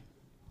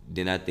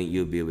 then I think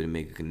you'll be able to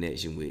make a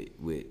connection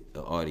with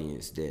an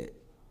audience that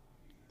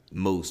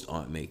most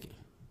aren't making.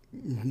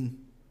 Mm-hmm.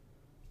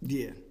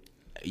 Yeah.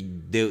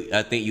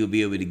 I think you'll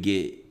be able to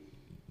get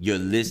your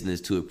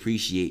listeners to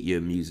appreciate your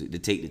music, to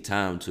take the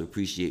time to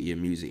appreciate your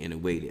music in a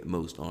way that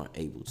most aren't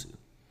able to.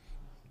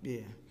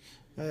 Yeah,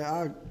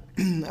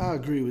 I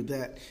agree with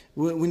that.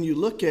 When you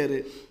look at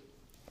it,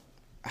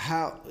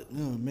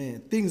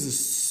 things are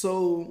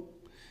so,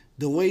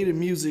 the way the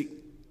music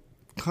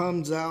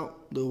comes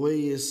out, the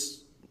way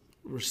it's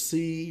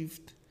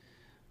received,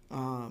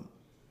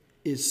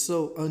 it's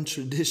so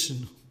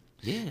untraditional.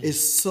 Yeah, it's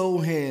so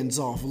hands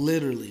off,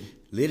 literally.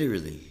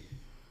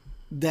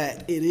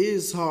 That it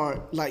is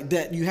hard, like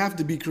that you have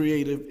to be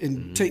creative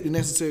and take the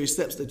necessary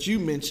steps that you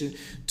mentioned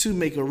to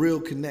make a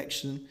real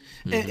connection.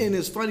 And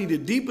it's funny, the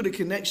deeper the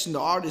connection the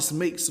artist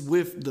makes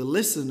with the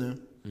listener,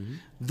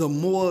 the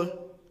more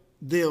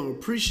they'll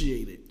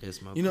appreciate it.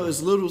 That's my point.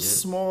 It's little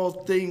small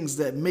things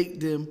that make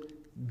them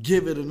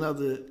give it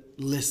another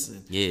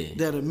listen. Yeah.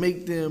 That'll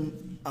make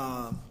them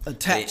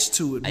attached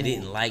to it more. I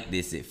didn't like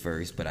this at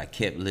first, but I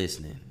kept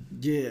listening.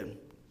 Yeah.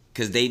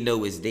 Because they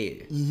know it's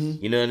there.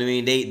 You know what I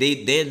mean?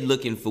 They're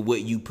looking for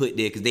what you put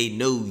there because they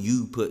know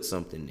you put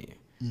something there.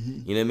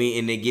 You know what I mean?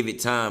 And they give it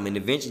time, and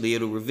eventually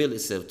it'll reveal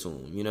itself to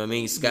them. You know what I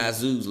mean? Sky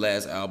Zoo's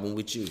last album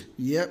with you.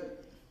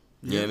 Yep.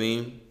 You know what I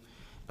mean?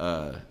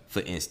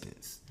 For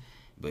instance.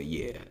 But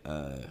yeah,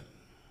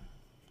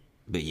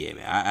 man,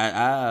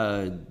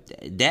 I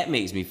that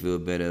makes me feel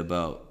better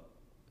about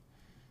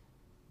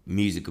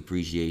music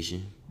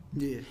appreciation.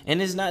 Yeah.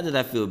 And it's not that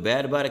I feel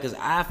bad about it, because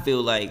I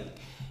feel like,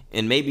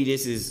 and maybe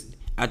this is,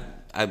 I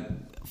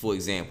for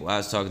example, I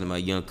was talking to my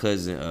young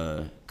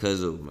cousin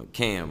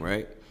Cam,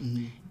 right?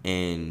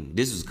 And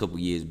this was a couple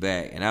years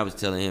back, and I was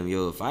telling him,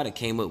 yo, if I'd have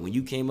came up when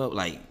you came up,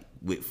 like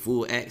with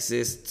full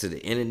access to the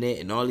internet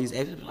and all these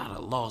apps, I'd have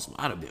lost,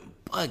 I'd have been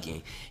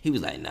bugging. He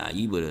was like, nah,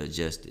 you would have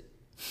adjusted.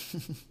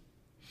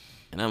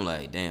 And I'm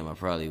like, damn, I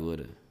probably would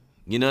have.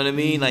 You know what I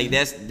mean? Like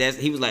that's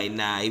he was like,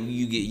 nah,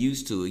 you get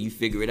used to it, you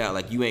figure it out.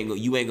 Like you ain't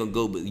gonna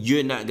go, but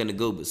you're not gonna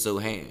go but so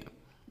ham.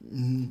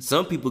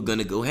 Some people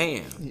gonna go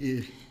ham.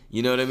 Yeah.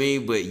 You know what I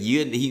mean? But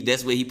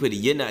that's where he put it.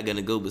 You're not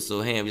gonna go but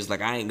so ham. Just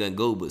like I ain't gonna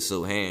go but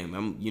so ham.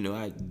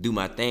 I do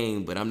my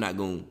thing, but I'm not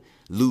gonna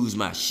lose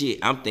my shit.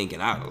 I'm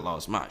thinking I would've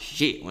lost my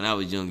shit when I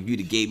was young.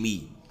 You'd have gave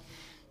me.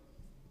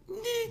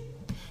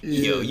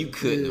 Yo, you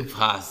couldn't have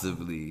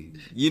possibly.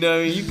 You know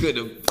what I mean? You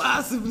couldn't have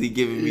possibly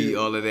given me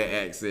all of that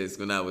access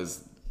when I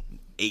was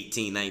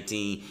 18,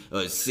 19,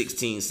 or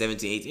 16,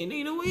 17, 18.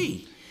 Ain't no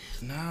way.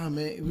 Nah,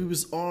 man. We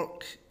was all.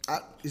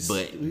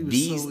 We were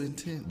so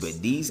intense.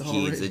 But these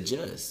kids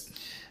adjust.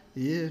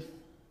 Yeah.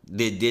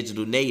 They're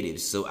digital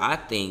natives. So I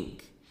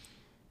think,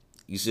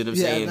 you see what I'm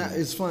saying? Yeah,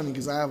 it's funny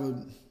because I have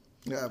a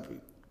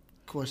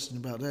question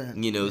about that.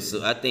 You know,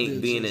 so I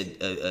think being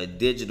a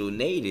digital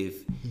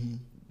native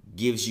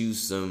gives you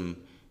some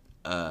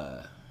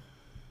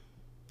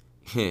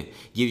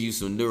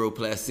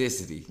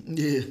neuroplasticity.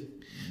 Yeah.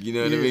 You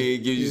know what I mean?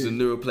 It gives you some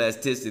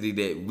neuroplasticity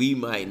that we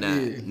might not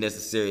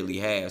necessarily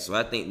have. So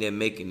I think they're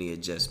making the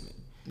adjustment.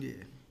 Yeah.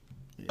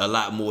 A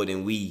lot more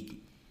than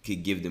we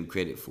could give them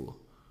credit for.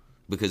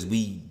 Because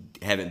we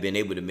haven't been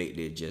able to make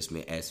the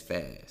adjustment as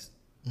fast.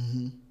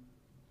 Mm-hmm.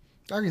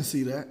 I can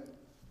see that.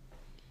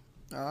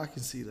 I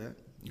can see that.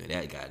 Yeah,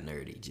 that got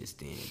nerdy just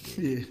then.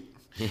 Yeah.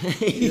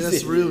 Yeah,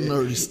 that's real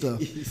nerdy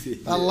stuff.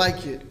 I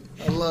like it.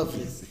 I love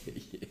it.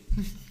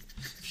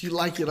 If you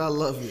like it, I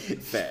love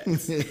it.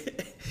 Facts.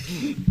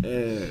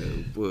 Oh,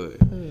 boy.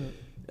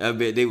 I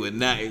bet they were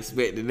not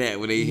expecting that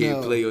when they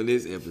hit play on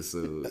this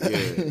episode.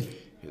 Yeah.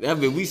 I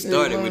mean, we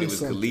started when it was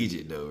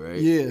collegiate, though, right?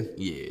 Yeah.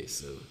 Yeah,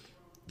 so.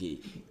 Yeah.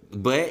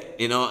 But,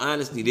 in all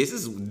honesty, this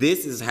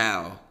is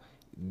how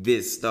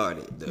this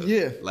started, though.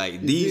 Yeah.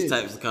 Like, these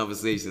types of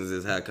conversations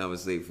is how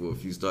Conversate for a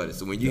Few started.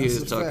 So when you hear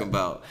us talking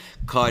about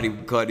Cardi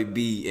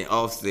B and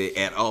Offset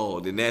at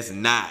all, then that's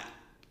not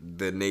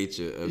the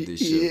nature of this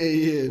show.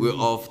 Yeah. We're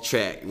off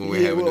track when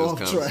we're having those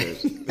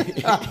conversations.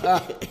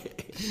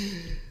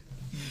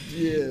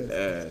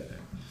 Yeah.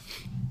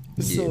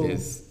 So,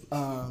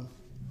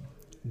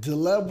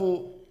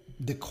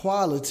 the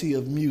quality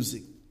of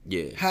music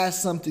has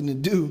something to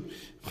do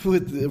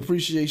with the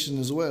appreciation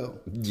as well.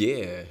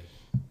 Yeah.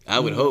 I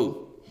would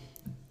hope.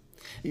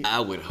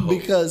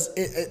 Because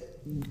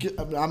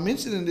I'm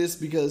mentioning this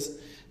because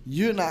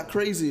you're not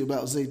crazy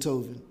about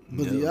Zaytoven,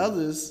 but the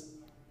others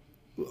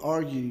will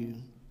argue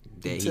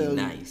that he's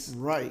nice.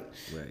 Right.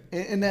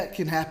 And that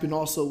can happen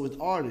also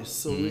with artists.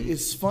 So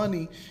it's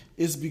funny.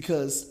 It's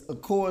because,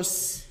 of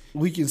course,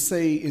 we can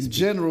say in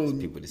general,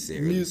 people that say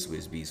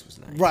Swizz Beatz was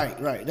nice.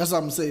 Right. That's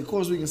what I'm saying. Of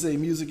course, we can say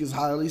music is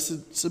highly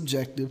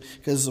subjective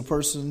because it's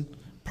a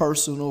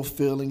personal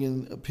feeling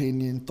and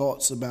opinion,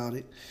 thoughts about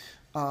it.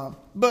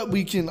 But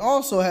we can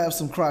also have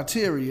some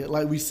criteria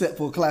like we set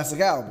for a classic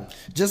album.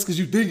 Just because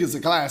you think it's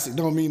a classic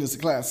don't mean it's a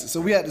classic. So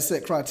we had to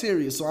set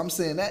criteria. So I'm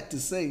saying that to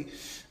say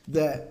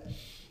that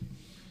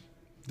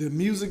the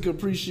music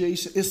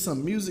appreciation, it's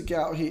some music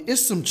out here.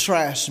 It's some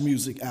trash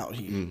music out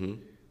here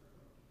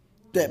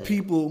that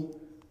people,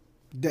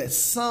 that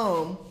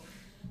some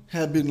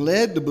have been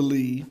led to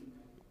believe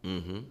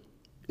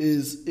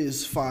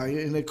is fire.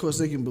 And of course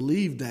they can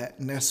believe that,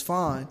 and that's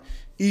fine.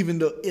 Even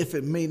though if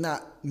it may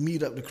not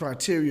meet up the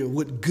criteria of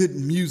what good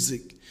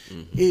music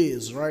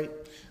is, right?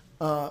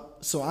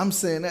 So I'm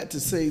saying that to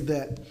say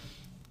that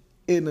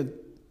in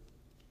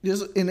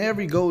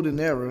every golden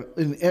era,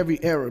 in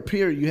every era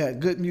period, you had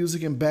good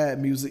music and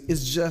bad music.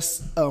 It's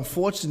just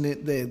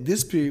unfortunate that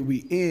this period we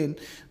in,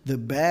 the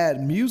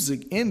bad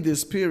music in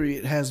this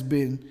period has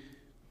been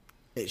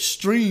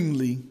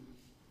extremely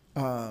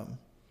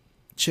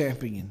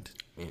championed.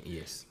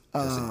 Yes,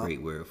 that's a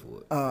great word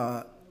for it.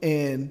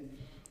 And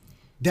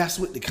that's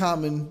what the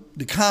common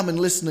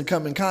listener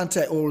come in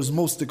contact or is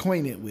most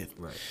acquainted with.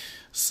 Right.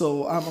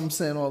 So I'm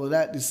saying all of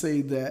that to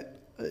say that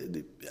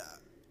the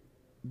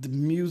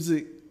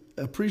music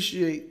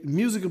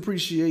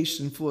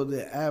appreciation for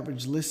the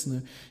average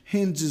listener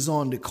hinges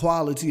on the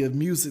quality of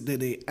music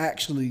that they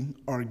actually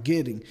are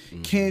getting.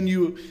 Can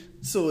you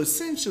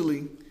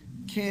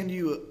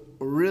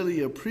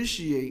really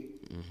appreciate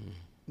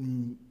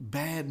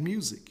bad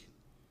music?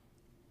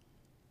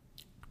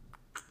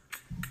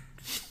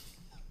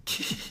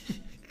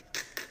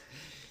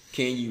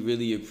 Can you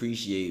really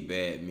appreciate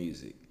bad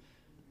music?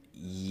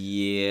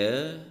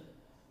 Yeah.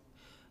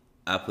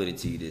 I put it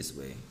to you this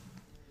way.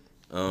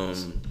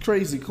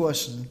 Crazy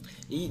question.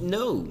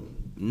 No.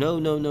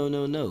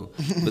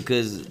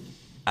 Because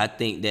I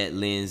think that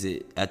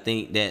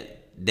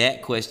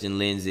question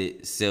lends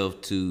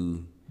itself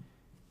to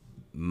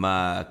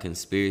my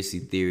conspiracy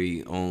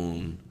theory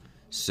on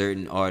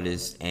certain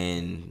artists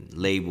and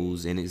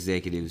labels and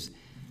executives.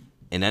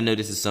 And I know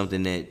this is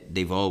something that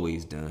they've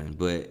always done,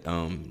 but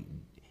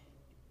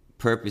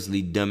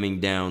purposely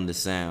dumbing down the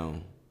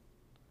sound.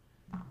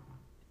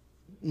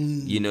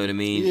 You know what I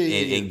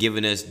mean? And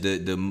giving us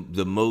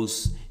the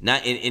most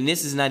not and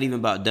this is not even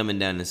about dumbing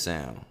down the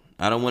sound.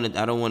 I don't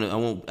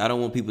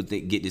want people to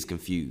get this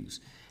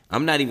confused.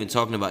 I'm not even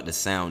talking about the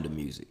sound of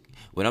music.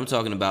 What I'm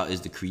talking about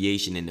is the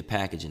creation and the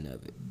packaging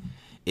of it.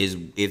 Is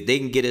if they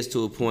can get us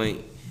to a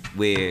point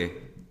where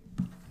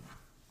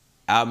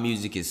our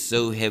music is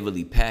so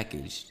heavily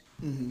packaged,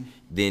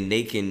 then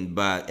they can,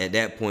 at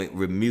that point,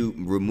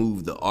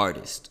 remove the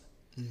artist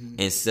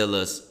and sell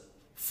us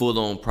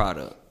full-on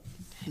product.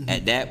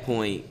 At that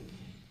point,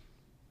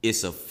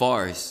 it's a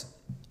farce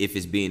if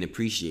it's being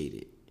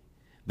appreciated.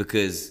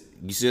 Because,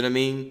 you see what I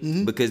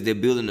mean? Because they're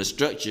building a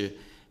structure.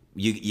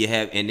 You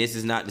have, and this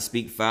is not to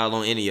speak foul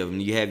on any of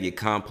them, you have your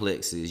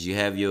complexes, you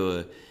have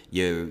your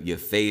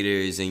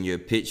faders and your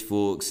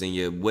pitchforks and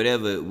your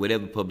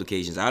whatever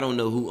publications. I don't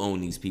know who own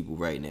these people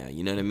right now,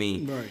 you know what I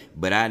mean? Right.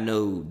 But I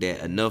know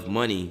that enough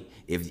money,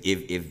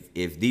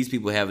 if these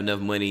people have enough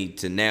money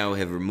to now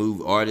have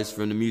removed artists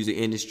from the music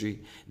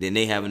industry, then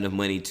they have enough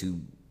money to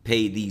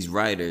pay these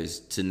writers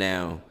to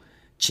now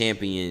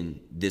champion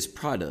this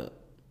product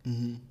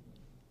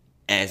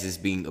as it's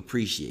being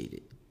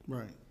appreciated.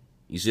 Right.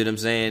 You see what I'm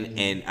saying?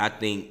 And I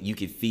think you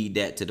can feed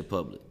that to the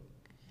public.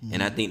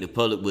 And I think the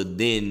public will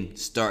then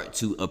start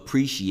to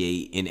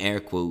appreciate, in air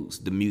quotes,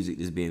 the music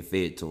that's being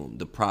fed to them,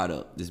 the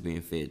product that's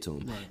being fed to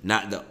them,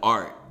 not the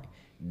art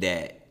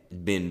that's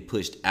been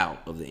pushed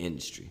out of the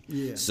industry.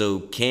 Yeah.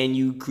 So can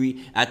you create?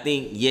 I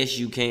think yes,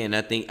 you can.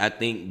 I think,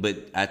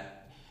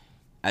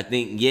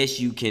 yes,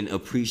 you can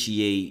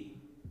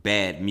appreciate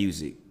bad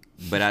music,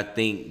 but I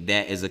think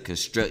that is a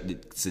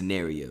constructed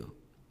scenario.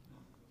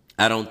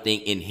 I don't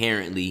think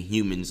inherently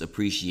humans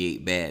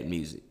appreciate bad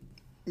music.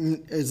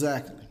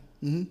 Exactly.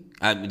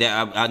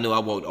 I know I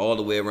walked all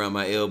the way around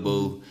my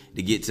elbow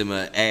to get to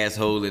my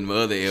asshole and my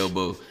other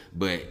elbow,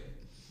 but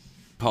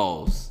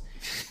pause.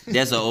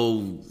 That's an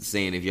old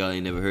saying. If y'all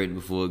ain't never heard it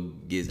before,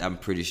 I'm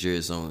pretty sure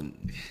it's on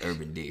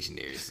Urban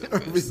Dictionary.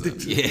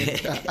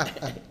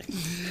 Yeah.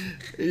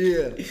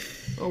 Yeah.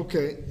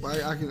 Okay.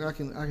 I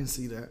can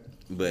see that.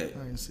 But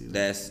I can see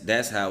that.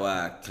 that's how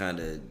I kind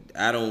of.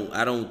 I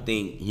don't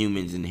think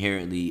humans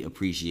inherently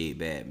appreciate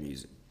bad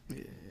music.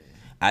 Yeah.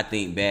 I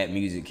think bad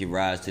music can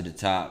rise to the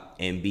top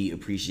and be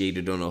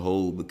appreciated on a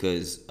whole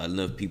because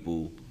enough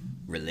people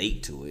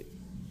relate to it.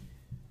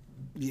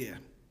 Yeah.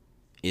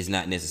 It's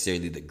not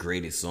necessarily the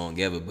greatest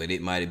song ever, but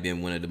it might have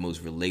been one of the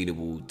most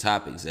relatable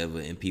topics ever,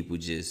 and people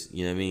just,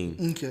 you know what I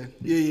mean? Okay.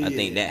 Yeah. I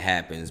think that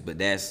happens, but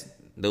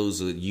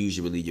those are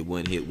usually your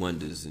one-hit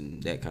wonders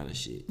and that kind of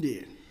shit.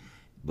 Yeah.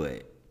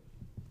 But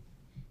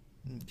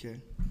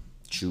okay.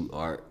 True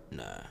art,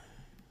 nah,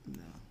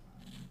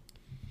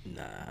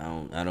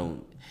 I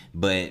don't.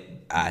 But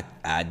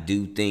I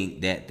do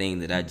think that thing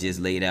that I just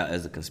laid out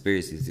as a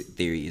conspiracy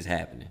theory is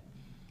happening.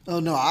 Oh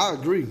no, I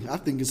agree. I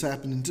think it's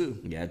happening too.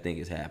 Yeah, I think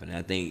it's happening.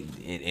 I think,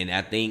 and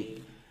I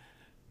think,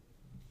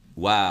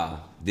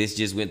 wow, this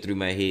just went through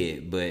my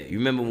head. But you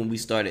remember when we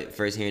started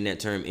first hearing that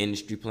term,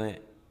 industry plant?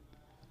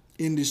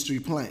 Industry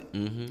plant.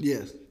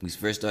 Yes. We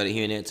first started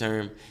hearing that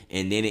term,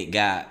 and then it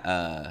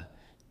got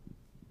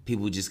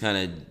people just kind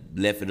of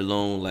left it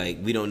alone. Like,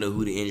 we don't know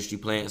who the industry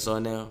plants are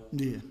now.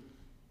 Yeah.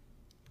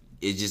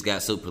 It just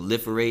got so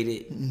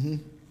proliferated.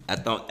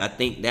 I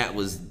think that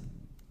was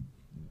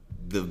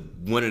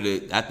one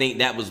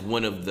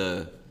of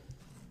the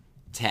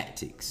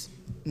tactics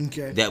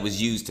that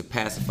was used to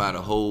pacify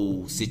the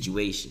whole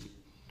situation.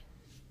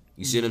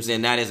 You see what I'm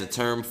saying? Not as a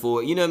term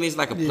for it. You know what I mean? It's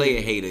like a player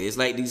hater. It's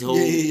like these whole,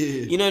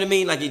 you know what I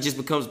mean? Like, it just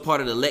becomes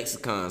part of the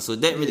lexicon. So it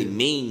doesn't really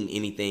mean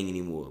anything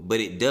anymore. But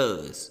it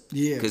does.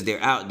 Yeah. Because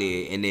they're out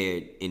there and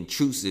they're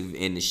intrusive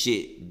and the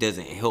shit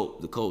doesn't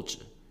help the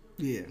culture.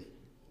 Yeah.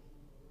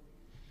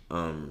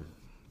 I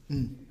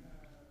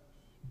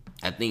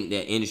think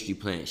that industry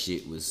plant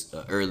shit was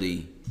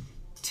early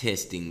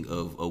testing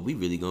of, we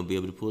really gonna be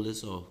able to pull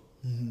this off?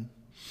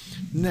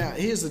 Now,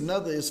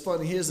 it's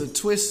funny, here's a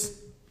twist,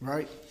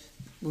 right?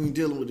 When we're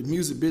dealing with the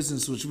music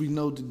business, which we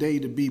know today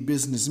to be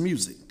business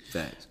music.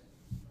 Facts.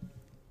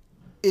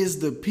 Is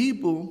the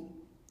people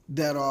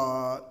that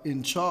are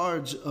in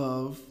charge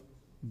of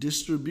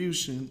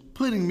distribution,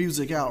 putting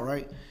music out,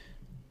 right?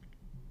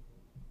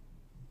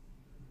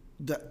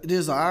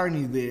 There's an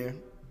irony there,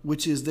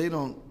 which is they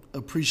don't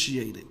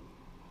appreciate it.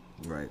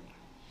 Right.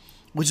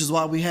 Which is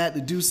why we had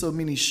to do so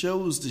many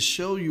shows to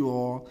show you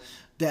all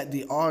that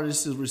the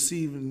artist is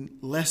receiving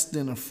less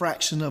than a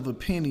fraction of a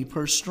penny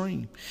per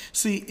stream.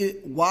 See,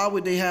 why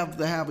would they have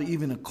to have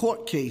even a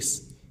court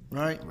case,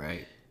 right?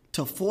 Right.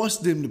 To force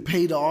them to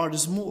pay the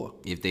artist more.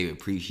 If they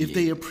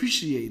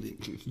appreciate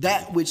it.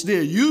 That which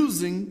they're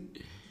using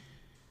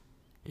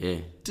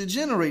to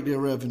generate their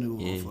revenue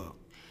off of.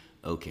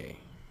 Okay.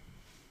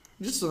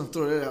 Just gonna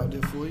throw that out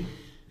there for you.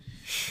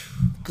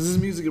 Because this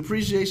music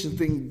appreciation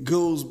thing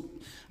goes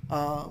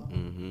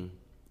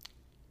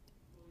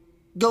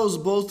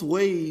both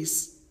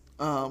ways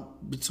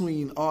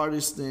between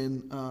artists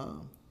and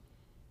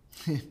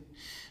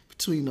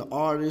between the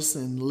artists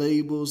and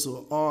labels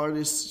or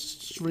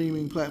artists,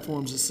 streaming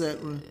platforms,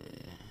 etc.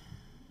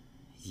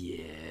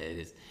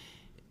 Yeah,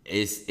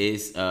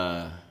 it's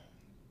the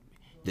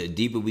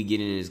deeper we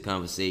get into this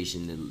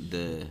conversation,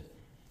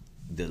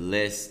 the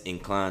less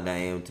inclined I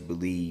am to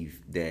believe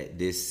that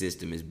this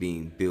system is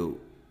being built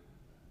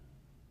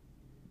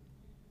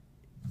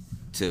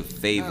to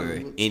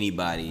favor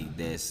anybody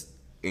that's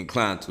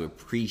inclined to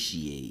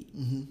appreciate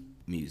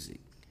music.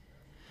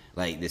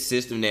 Like the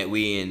system that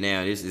we in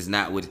now, this is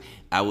not what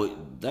I would.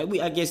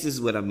 I guess this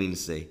is what I mean to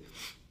say.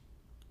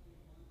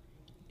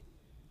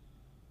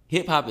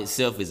 Hip hop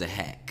itself is a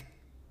hack,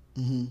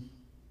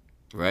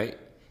 right?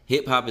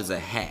 Hip hop is a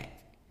hack.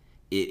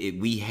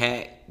 We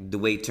hacked the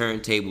way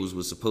turntables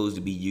were supposed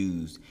to be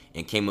used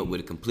and came up with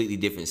a completely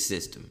different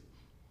system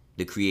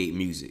to create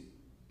music.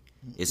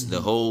 It's the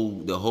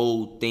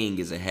whole thing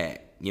is a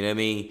hack. You know what I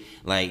mean?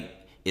 Like,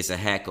 it's a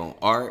hack on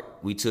art.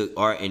 We took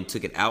art and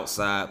took it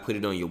outside, put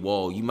it on your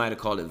wall. You might have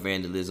called it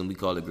vandalism. We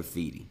call it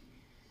graffiti.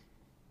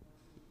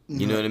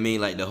 You know what I mean?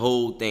 Like the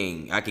whole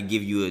thing. I could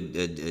give you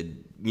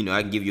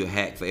I can give you a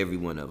hack for every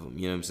one of them.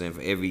 You know what I'm saying?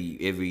 For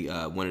every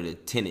one of the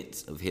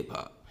tenets of hip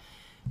hop.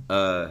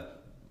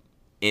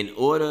 In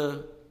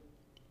order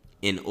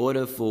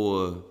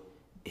for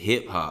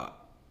hip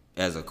hop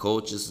as a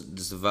culture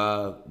to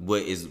survive,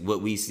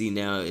 what we see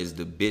now is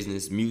the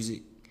business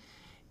music,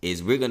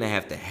 is we're gonna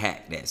have to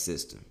hack that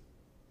system.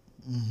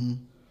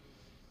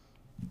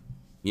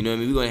 You know what I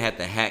mean? We're gonna have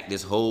to hack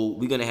this whole.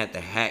 We're gonna have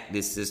to hack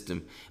this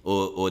system,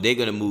 or they're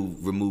gonna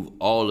remove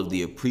all of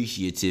the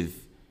appreciative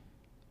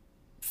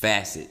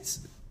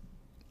facets.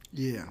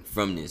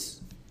 From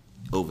this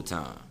over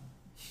time,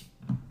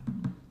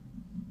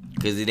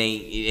 because it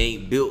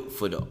ain't built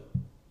for the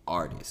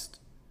artist.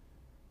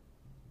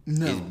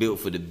 No, it's built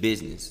for the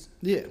business.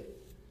 Yeah,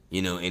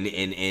 you know,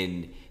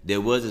 and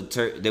there was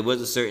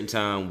a certain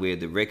time where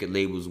the record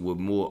labels were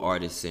more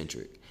artist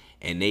centric.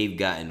 And they've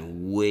gotten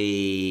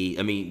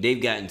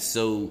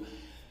so.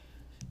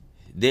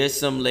 There's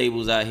some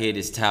labels out here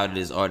that's touted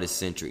as artist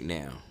centric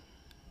now.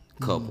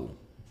 Couple.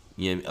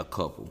 You know, a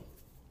couple.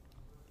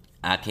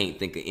 I can't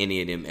think of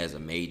any of them as a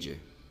major.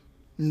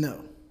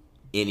 No.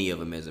 Any of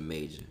them as a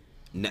major.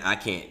 No, I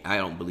can't. I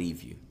don't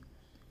believe you.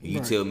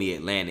 You tell me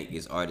Atlantic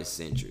is artist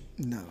centric.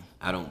 No.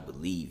 I don't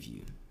believe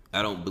you.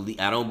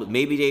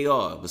 Maybe they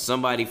are, but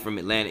somebody from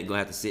Atlantic gonna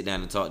have to sit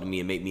down and talk to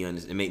me and make me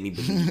understand, and make me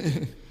believe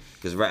them.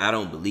 Because I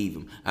don't believe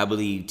them. I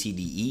believe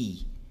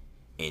TDE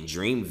and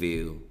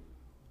Dreamville.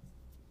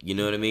 You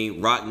know what I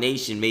mean? Rock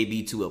Nation may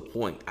be to a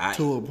point.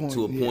 To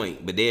a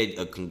point, but they're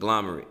a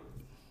conglomerate.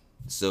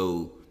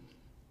 So,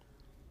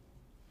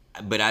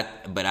 but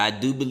I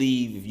do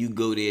believe if you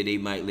go there, they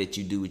might let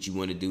you do what you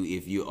want to do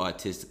if you're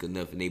artistic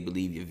enough, and they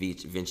believe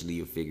eventually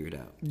you'll figure it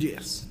out.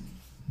 Yes.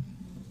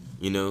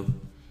 You know?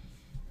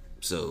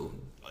 So,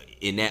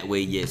 in that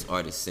way, yes,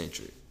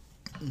 artist-centric.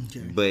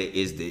 Okay. But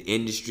is the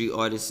industry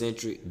artist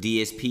centric?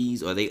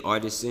 DSPs, are they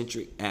artist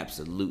centric?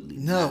 Absolutely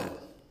no.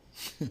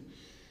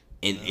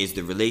 And is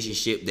the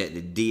relationship that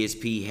the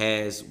DSP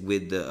has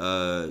with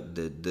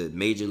the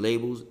major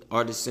labels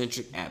artist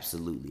centric?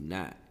 Absolutely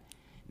not.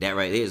 That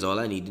right there is all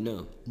I need to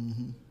know.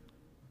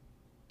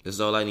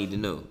 That's all I need to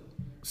know.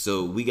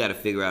 So we got to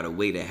figure out a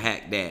way to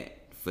hack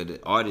that for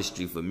the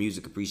artistry, for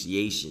music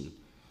appreciation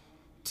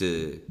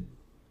to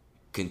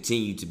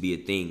continue to be a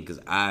thing, because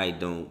I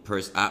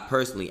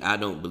personally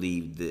don't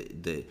believe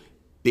the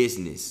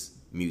business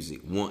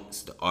music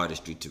wants the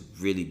artistry to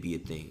really be a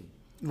thing.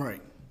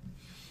 Right.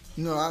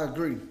 No, I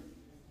agree.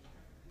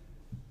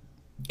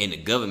 And the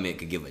government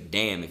could give a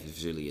damn if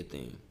it's really a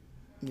thing.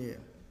 Yeah.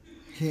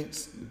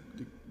 Hence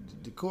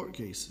the court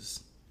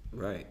cases.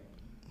 Right.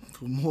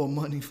 For more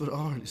money for the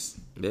artists.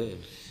 Yeah.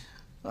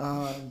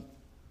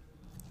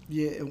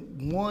 Yeah.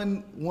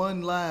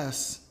 One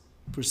last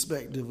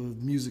perspective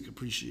of music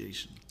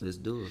appreciation. Let's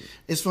do it.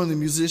 It's from the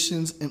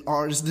musicians and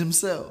artists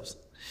themselves.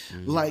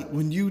 Like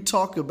when you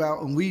talk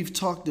about, and we've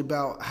talked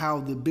about how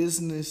the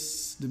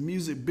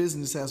music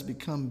business has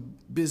become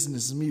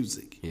business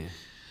music. Yeah.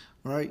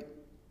 Right?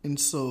 And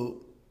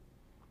so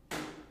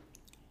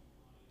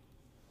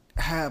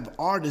have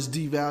artists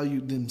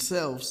devalued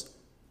themselves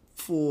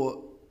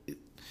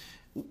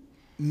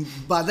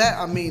by that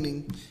I'm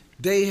meaning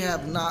they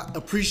have not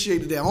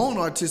appreciated their own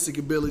artistic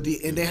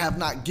ability, and they have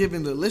not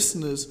given the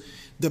listeners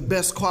the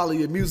best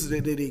quality of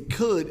music that they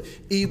could,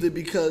 either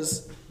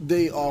because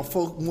they are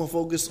more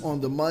focused on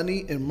the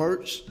money and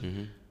merch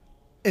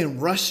and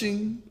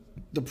rushing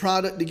the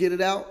product to get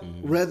it out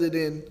rather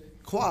than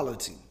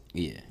quality.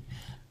 Yeah,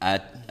 I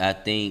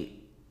think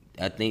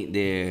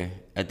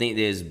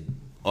there's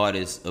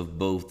artists of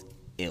both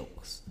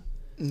ilks.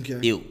 Okay.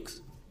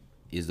 Ilks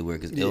is the word,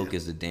 because ilk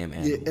is a damn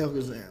animal. Yeah, ilk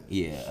is an animal.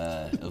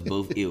 Yeah, of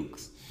both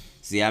ilks.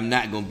 See, I'm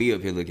not going to be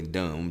up here looking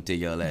dumb. I'm going to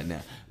tell y'all that now.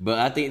 But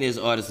I think there's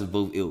artists of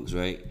both ilks,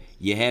 right?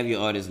 You have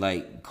your artists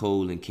like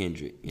Cole and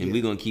Kendrick. And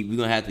we're going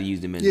to have to use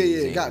them as an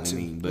example. Yeah, got to. I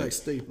mean, but, like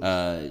staples.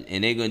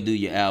 And they're going to do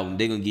your album.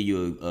 They're going to give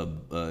you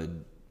a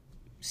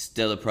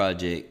stellar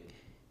project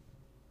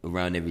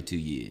around every 2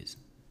 years.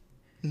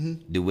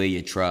 The way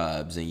your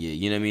tribes and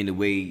you know what I mean? The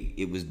way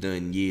it was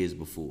done years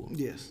before.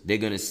 Yes. They're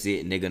going to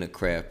sit and they're going to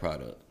craft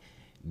product.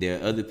 There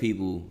are other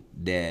people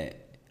that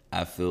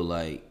I feel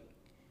like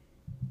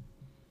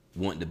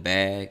want the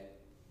bag,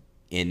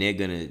 and they're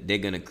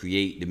gonna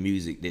create the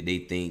music that they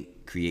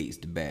think creates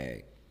the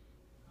bag.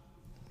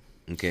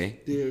 Okay.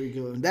 There we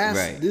go. And that's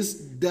Right.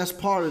 That's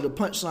part of the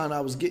punchline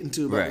I was getting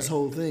to about this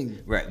whole thing.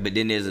 Right. But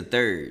then there's a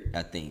third,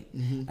 I think.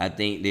 I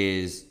think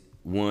there's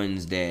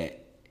ones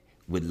that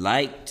would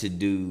like to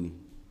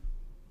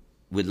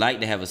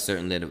have a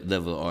certain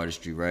level of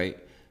artistry, right?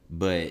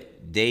 But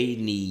they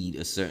need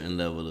a certain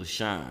level of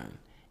shine.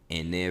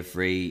 And they're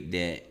afraid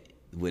that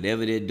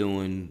whatever they're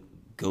doing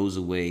goes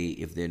away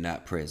if they're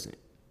not present.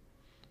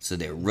 So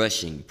they're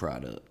rushing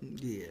product.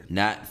 Yeah.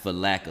 Not for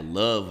lack of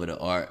love of the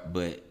art,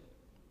 but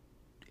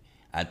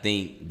I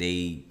think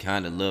they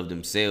kind of love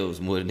themselves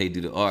more than they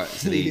do the art.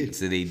 So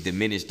they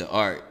diminish the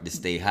art to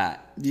stay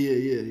hot.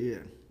 Yeah.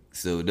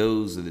 So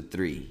those are the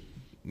three.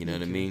 You know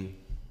what I mean?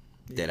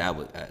 That I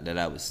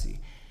would see.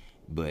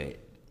 But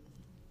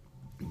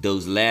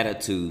those latter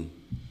two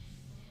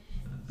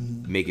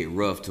make it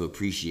rough to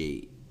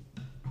appreciate,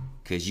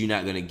 because you're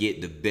not gonna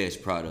get the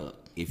best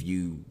product if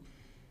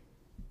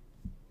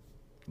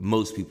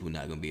most people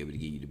not gonna be able to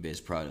give you the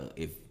best product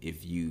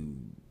if you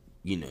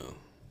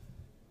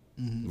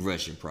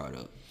rush your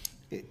product.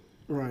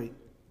 Right.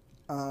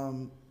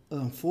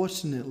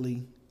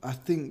 Unfortunately, I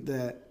think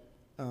that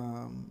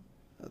I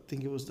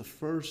think it was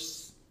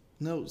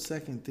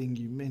second thing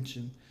you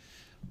mentioned.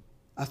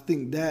 I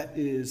think that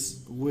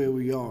is where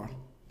we are.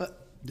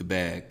 The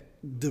bag.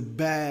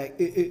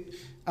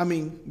 I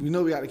mean, we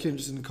know we got the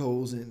Kendricks and the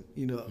Coles and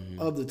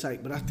other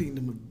type, but I think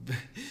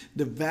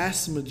the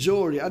vast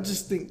majority. I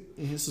just think,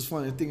 and this is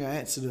funny. I think I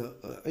answered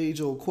a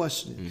age-old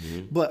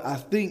question, but I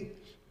think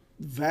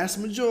vast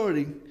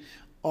majority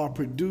are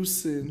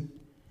producing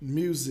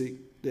music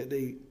that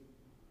they.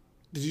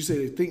 Did you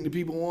say they think the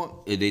people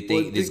want? They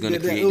think it's going to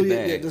create the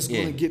bag. That's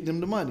going to get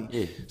them the money.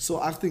 Yeah. So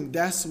I think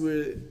that's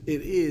where it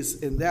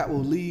is, and that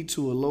will lead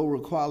to a lower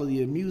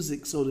quality of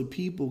music, so the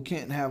people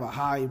can't have a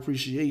high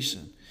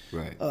appreciation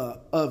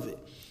of it.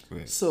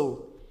 Right.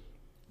 So,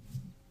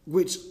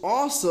 which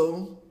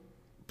also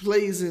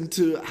plays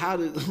into how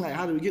do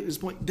we get to this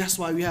point? That's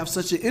why we have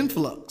such an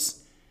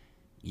influx.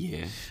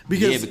 Yeah.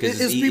 Because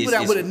it's people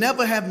that would have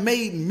never have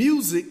made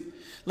music.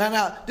 Like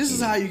now, this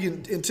is how you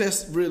can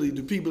test really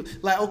the people.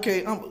 Like,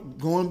 okay, I'm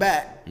going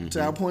back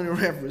to our point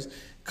of reference.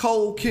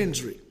 Cole,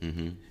 Kendrick.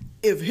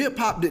 If hip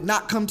hop did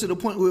not come to the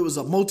point where it was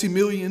a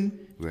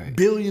multi-million,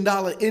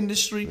 billion-dollar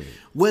industry,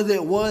 whether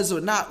it was or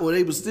not, or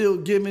they were still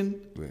giving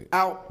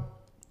out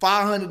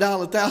 $500,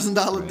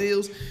 $1,000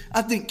 deals,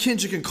 I think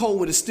Kendrick and Cole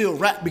would have still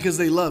rapped because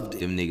they loved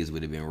it. Them niggas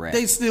would have been rapping.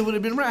 They still would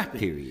have been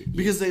rapping. Period.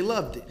 Because they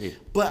loved it. Yeah.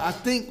 But I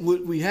think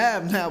what we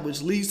have now,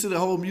 which leads to the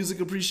whole music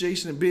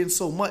appreciation and being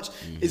so much,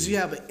 is you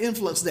have an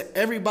influx that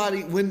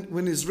everybody,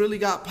 when it's really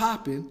got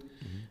popping,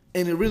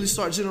 and it really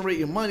started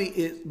generating money,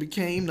 it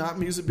became not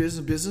music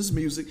business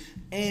music,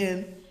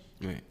 and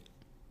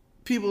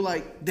people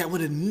like that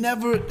would have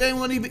never, they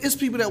weren't even, it's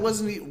people that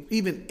wasn't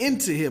even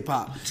into hip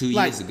hop 2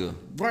 years ago.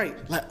 Right.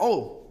 Like,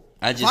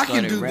 if I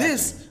can do rapping.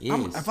 This,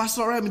 if I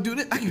start rapping and do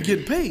this, I can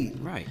get paid.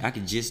 Right. I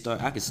could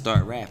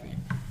start rapping.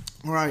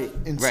 Right.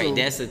 And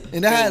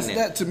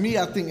that to me,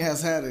 I think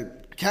has had a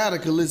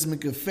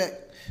cataclysmic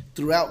effect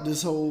throughout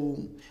this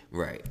whole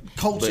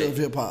culture of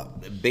hip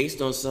hop.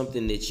 Based on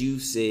something that you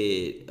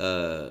said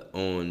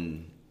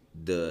on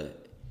the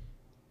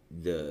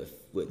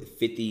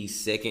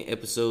 52nd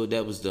episode,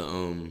 that was the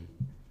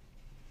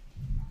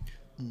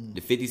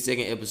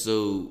 52nd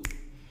episode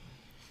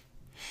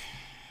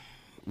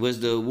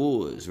was the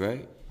awards,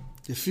 right?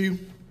 The few.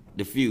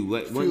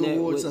 What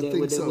awards, I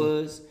think so.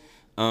 Was?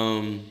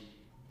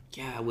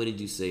 What did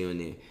you say on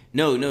there?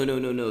 No.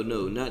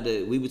 Not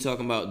the. We were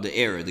talking about the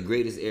era, the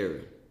greatest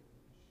era.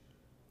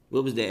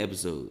 What was that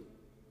episode?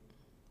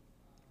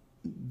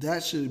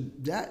 That's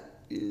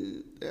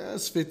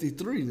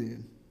 53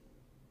 then.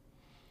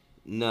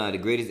 Nah, the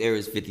greatest era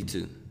is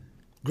 52.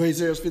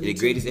 Greatest era is 52? The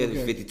greatest era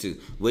is 52.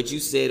 What you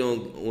said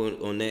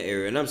on that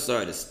era, and I'm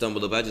sorry to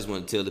stumble up, I just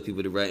want to tell the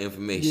people the right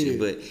information,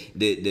 but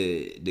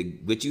the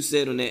what you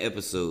said on that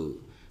episode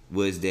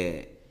was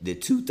that the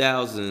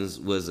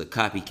 2000s was a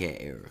copycat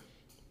era.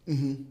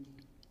 You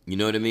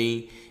know what I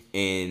mean?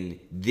 And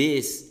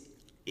this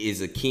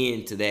is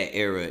akin to that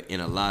era in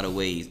a lot of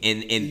ways,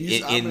 and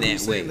in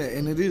that way.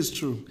 And it is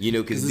true. You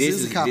know, because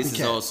this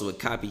is also a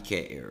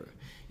copycat era.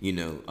 You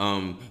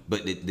know,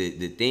 but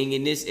the thing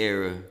in this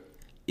era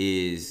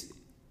is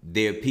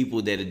there are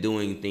people that are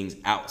doing things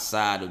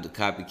outside of the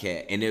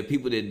copycat, and there are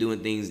people that are doing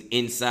things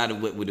inside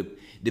of what would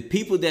the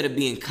people that are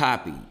being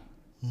copied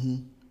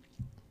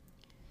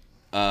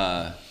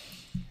are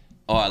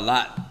a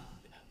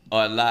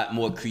lot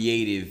more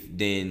creative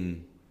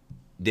than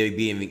they're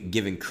being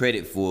given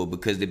credit for,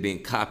 because they're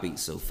being copied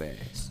so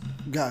fast.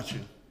 Got you.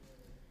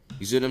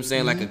 You see what I'm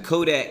saying? Like a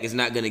Kodak is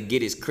not gonna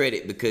get his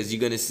credit because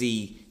you're gonna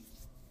see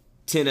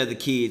 10 other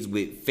kids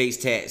with face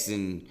tats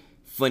and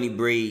funny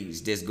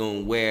braids that's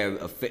gonna wear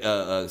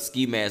a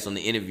ski mask on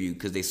the interview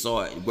because they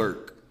saw it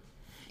work.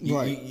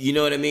 You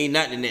know what I mean?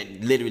 Not that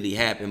that literally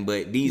happened,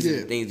 but these are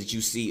the things that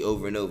you see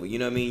over and over. You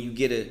know what I mean? You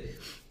get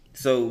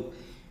so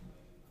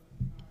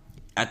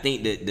I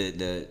think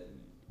that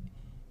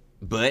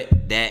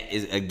but that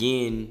is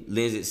again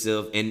lends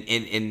itself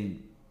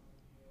and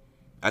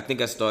I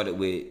think I started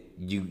with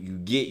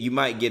you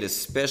might get a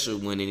special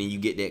one and then you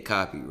get that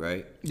copy,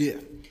 right? Yeah.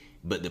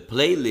 But the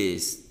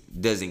playlist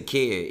doesn't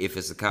care if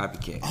it's a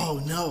copycat.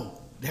 Oh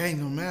no, that ain't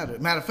gonna matter.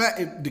 Matter of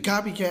fact, the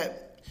copycat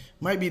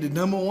might be the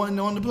number one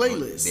on the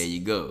playlist. There you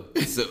go.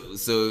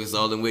 So it's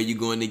all in where you're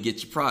going to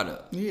get your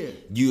product. Yeah.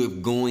 You're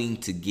going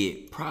to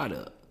get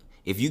product.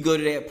 If you go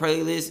to that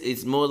playlist,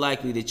 it's more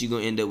likely that you're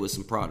gonna end up with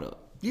some product.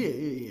 Yeah.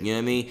 You know what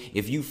I mean?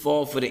 If you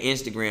fall for the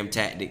Instagram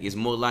tactic, it's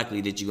more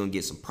likely that you're gonna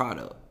get some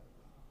product.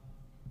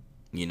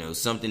 You know,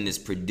 something that's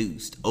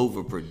produced,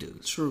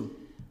 overproduced. True.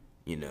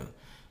 You know,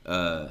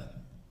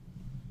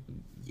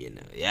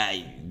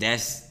 yeah,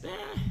 that's.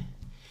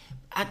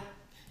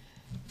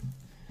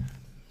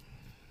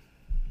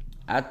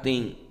 I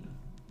think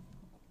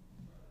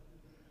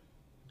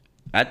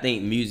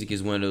music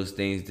is one of those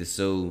things that's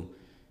so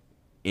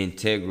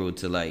integral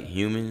to like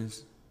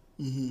humans,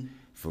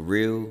 for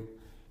real,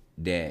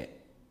 that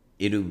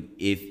it'll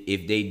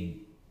if they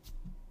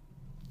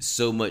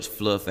so much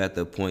fluff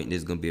after a point,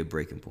 there's gonna be a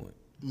breaking point.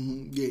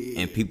 Yeah.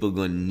 And people are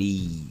gonna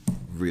need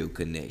real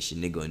connection.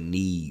 They're gonna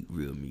need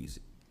real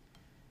music.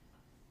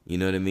 You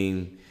know what I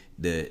mean?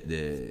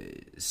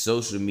 The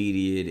social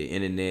media, the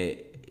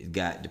internet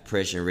got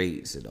depression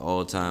rates at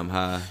all-time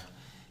high.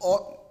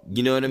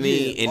 You know what I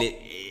mean? Yeah. And it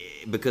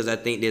because I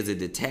think there's a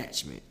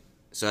detachment.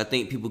 So I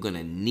think people are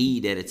gonna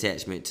need that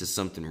attachment to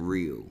something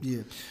real.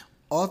 Yeah.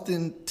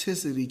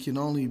 Authenticity can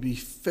only be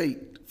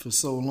faked for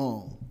so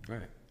long.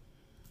 Right.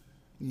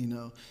 You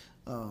know,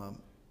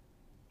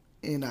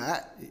 and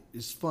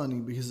it's funny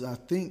because I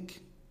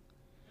think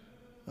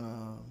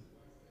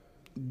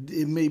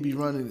it may be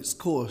running its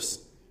course.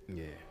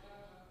 Yeah.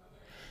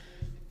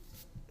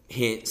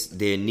 Hence,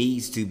 there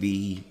needs to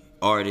be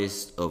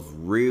artists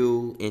of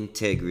real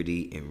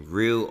integrity and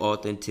real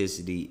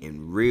authenticity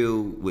and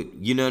real, with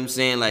you know what I'm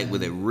saying, like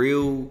with a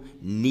real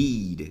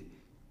need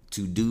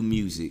to do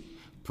music,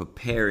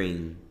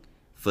 preparing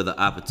for the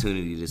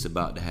opportunity that's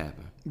about to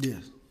happen.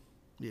 Yes.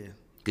 Yeah.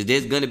 Because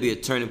there's going to be a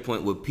turning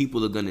point where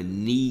people are going to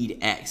need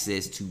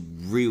access to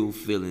real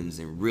feelings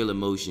and real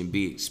emotion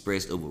be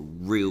expressed over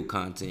real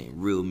content,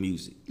 real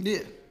music. Yeah,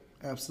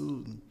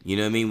 absolutely. You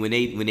know what I mean? When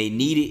they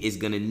need it, it's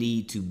going to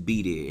need to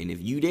be there. And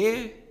if you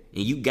there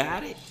and you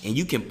got it and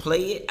you can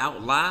play it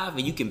out live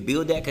and you can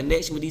build that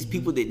connection with these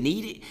people that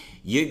need it,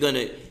 you're going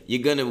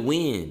to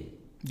win.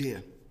 Yeah.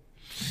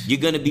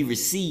 You're going to be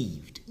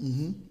received.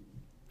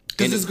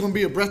 Because it's going to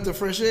be a breath of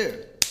fresh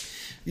air.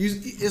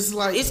 It's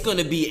like it's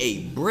gonna be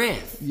a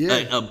breath,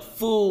 a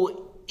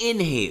full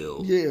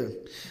inhale. Yeah,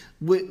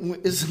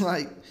 it's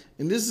like,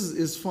 and this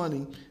is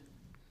funny.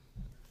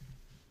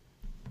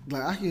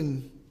 Like I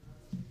can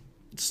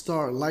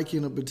start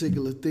liking a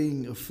particular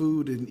thing of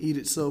food and eat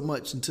it so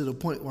much and to the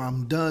point where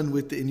I'm done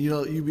with it, and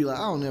you be like,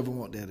 I don't ever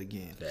want that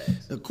again.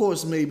 Thanks. Of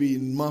course, maybe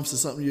in months or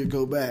something you'll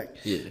go back,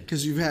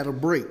 because you've had a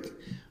break.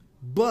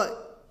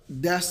 But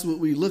that's what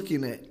we're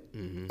looking at.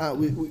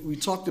 We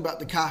talked about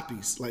the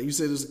copies, like you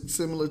said, it's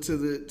similar to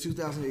the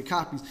 2008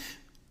 copies.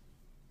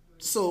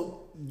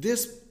 So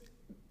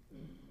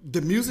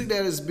the music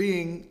that is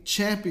being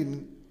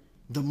championed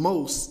the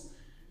most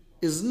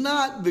is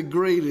not the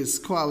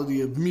greatest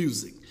quality of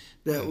music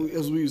that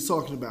as we were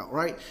talking about,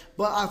 right?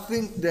 But I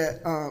think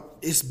that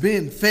it's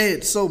been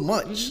fed so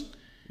much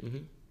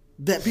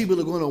that people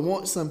are going to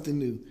want something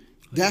new.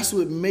 That's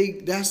what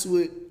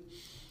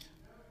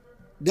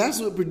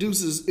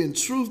produces, in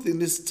truth, in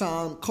this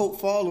time,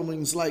 cult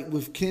followings like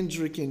with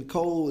Kendrick and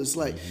Cole. It's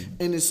like,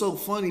 and it's so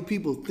funny.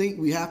 People think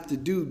we have to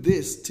do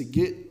this to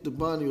get the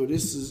money, or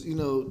this is,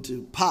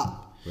 to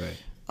pop. Right.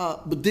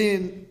 But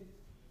then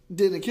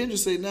the Kendrick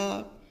say,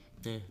 nah,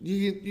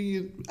 you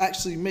can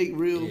actually make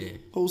real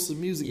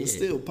wholesome music and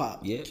still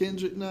pop. Yeah.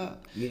 Kendrick, nah.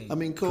 Yeah. I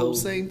mean, Cole,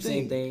 same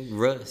thing. Same thing.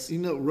 Russ.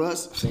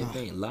 Russ. Same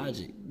thing.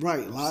 Logic.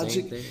 Right. Logic.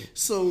 Same thing.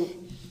 So.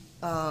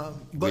 But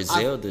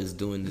Griselda's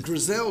doing this.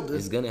 Griselda.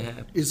 It's gonna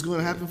happen. It's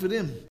gonna happen for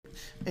them,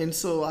 and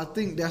so I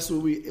think that's where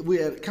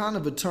we're at kind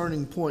of a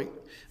turning point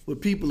where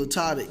people are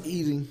tired of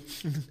eating.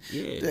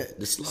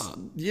 The slop.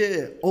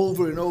 Yeah,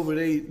 over and over.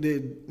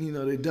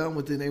 They're done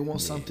with it. And they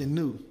want something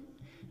new.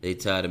 They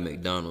tired of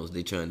McDonald's.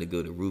 They trying to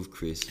go to Roof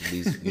Chris. At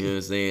least, you know what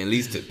I'm saying? At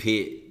least to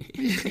Pit.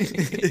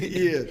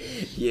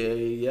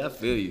 Yeah. I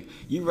feel you.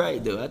 You're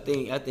right though. I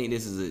think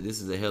this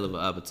is a hell of an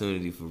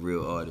opportunity for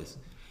real artists.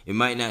 It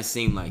might not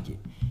seem like it.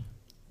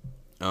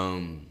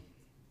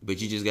 But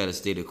you just gotta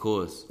stay the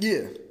course.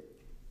 Yeah.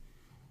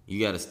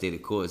 You gotta stay the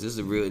course. This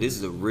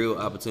is a real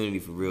opportunity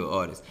for real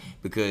artists.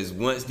 Because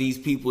once these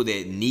people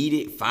that need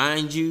it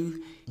find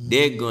you,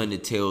 they're gonna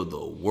tell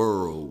the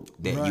world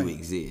that you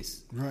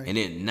exist. Right. And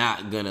they're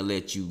not gonna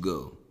let you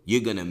go.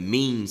 You're gonna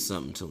mean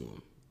something to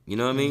them. You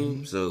know what I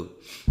mean? So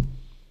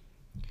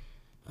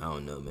I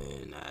don't know,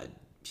 man.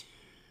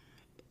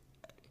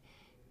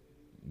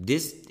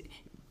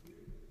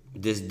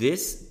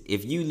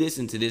 If you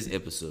listen to this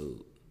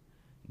episode,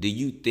 do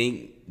you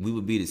think we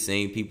would be the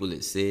same people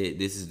that said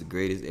this is the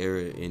greatest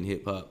era in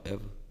hip hop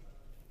ever?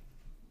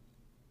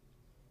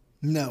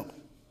 No.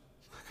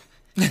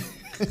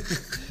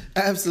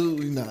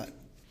 Absolutely not.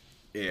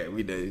 Yeah,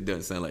 it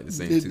doesn't sound like the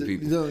same two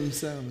people. It don't even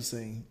sound the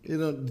same.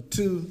 The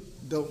two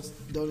don't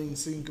even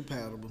seem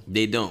compatible.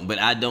 They don't, but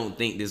I don't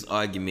think this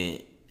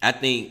argument. I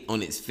think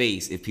on its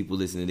face, if people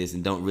listen to this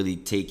and don't really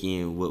take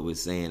in what we're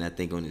saying, I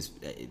think on this,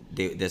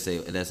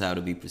 that's how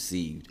it'll be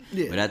perceived.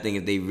 Yeah. But I think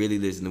if they really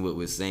listen to what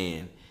we're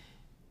saying,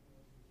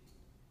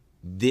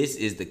 this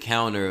is the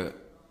counter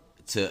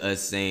to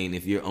us saying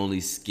if you're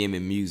only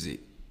skimming music.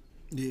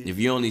 Yeah. If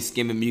you're only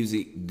skimming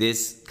music,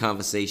 this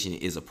conversation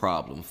is a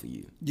problem for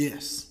you.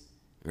 Yes.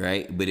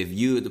 Right? But if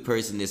you're the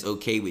person that's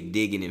okay with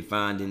digging and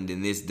finding,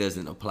 then this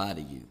doesn't apply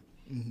to you.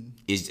 Mm-hmm.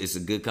 It's a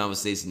good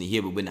conversation to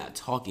hear, but we're not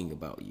talking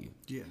about you.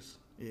 Yes.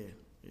 Yeah.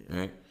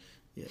 Right?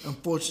 Yeah.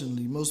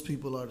 Unfortunately, most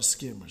people are the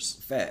skimmers.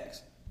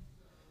 Facts.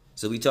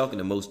 So we talking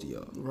to most of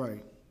y'all.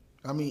 Right.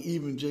 I mean,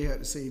 even Jay had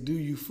to say, do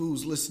you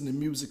fools listen to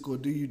music or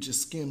do you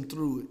just skim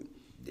through it?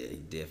 Yeah, he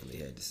definitely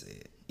had to say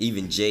it.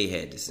 Even Jay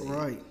had to say it.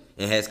 Right.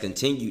 And has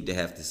continued to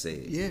have to say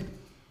it. Yeah.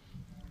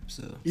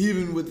 So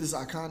even with this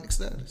iconic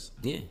status.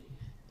 Yeah.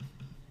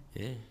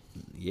 Yeah.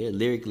 Yeah,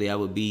 lyrically I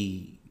would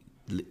be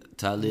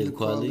Talib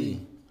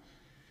Kweli.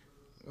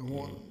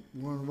 One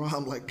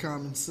rhyme like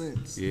Common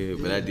Sense. Yeah,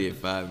 but I did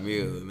 5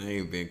 mil and I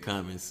ain't been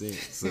Common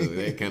Sense. So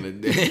that kind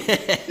of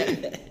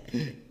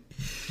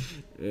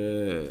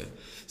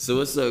So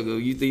what's up, go?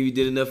 You think we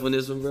did enough on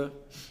this one, bro?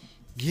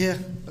 Yeah,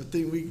 I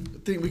think we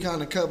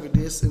kind of covered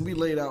this, and we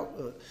laid out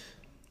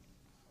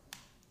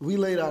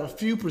a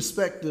few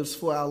perspectives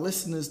for our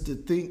listeners to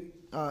think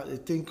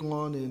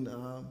on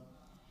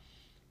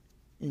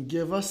and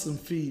give us some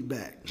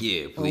feedback.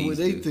 Yeah, please on what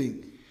they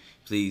think.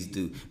 Please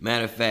do.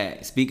 Matter of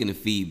fact, speaking of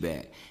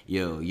feedback,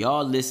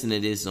 y'all listen to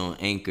this on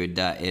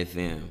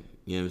Anchor.fm.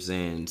 You know what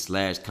I'm saying?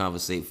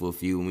 /Conversate for a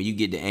few. When you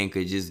get to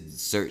Anchor, just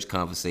search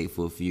Conversate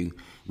for a few.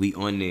 We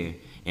on there.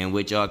 And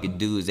what y'all can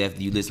do is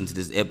after you listen to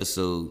this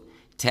episode,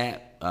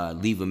 tap,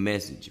 leave a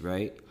message,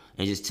 right?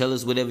 And just tell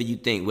us whatever you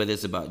think, whether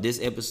it's about this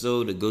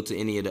episode or go to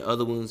any of the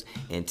other ones,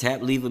 and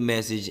tap, leave a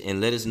message, and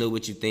let us know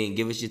what you think.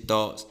 Give us your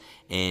thoughts,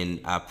 and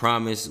I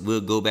promise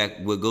we'll go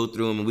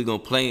through them, and we're going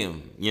to play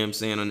them, you know what I'm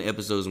saying, on the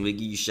episodes, and we'll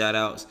give you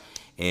shout-outs,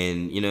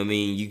 and, you know what I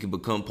mean, you can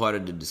become part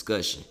of the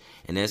discussion.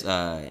 And that's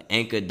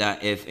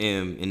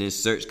Anchor.fm, and then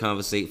search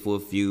Conversate for a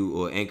few,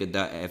 or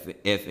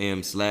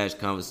Anchor.fm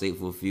 /Conversate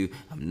for a few.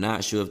 I'm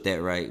not sure if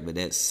that's right, but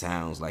that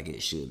sounds like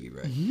it should be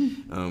right.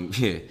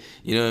 Mm-hmm. Yeah,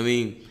 you know what I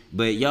mean?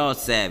 But y'all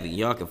savvy,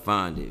 y'all can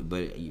find it.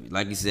 But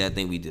like you said, I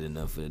think we did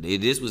enough for today.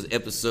 This was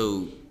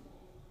episode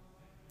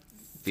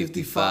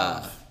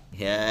 55.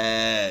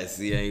 Yeah,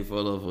 see, I ain't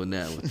fall off on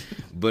that one.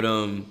 But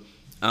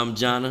I'm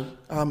Jonna.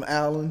 I'm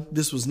Alan.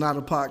 This was not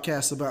a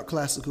podcast about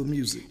classical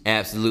music.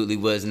 Absolutely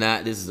was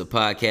not. This is a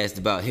podcast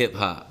about hip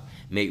hop.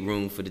 Make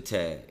room for the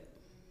tag.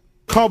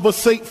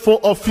 Conversate for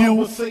a few.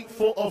 Conversate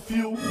for a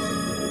few.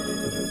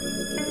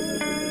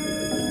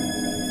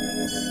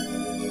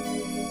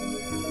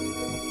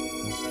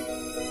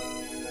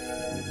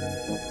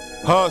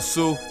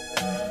 Hustle,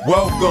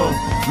 welcome,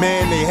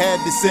 man, they had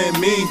to send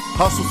me.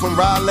 Hustle from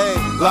Raleigh,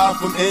 live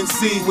from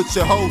NC with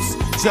your hosts,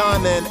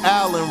 Jonna and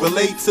Alan.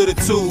 Relate to the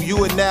two,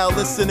 you are now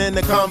listening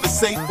to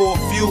Conversate for a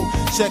few.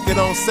 Check it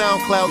on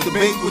SoundCloud,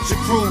 debate with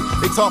your crew.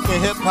 They talking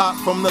hip hop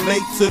from the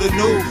late to the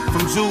new.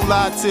 From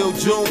July till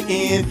June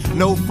end,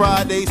 no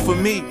Fridays for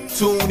me,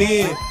 tune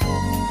in.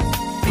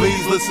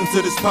 Please listen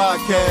to this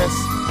podcast.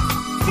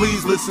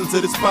 Please listen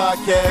to this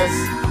podcast.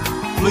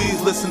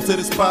 Please listen to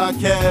this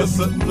podcast.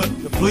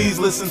 Please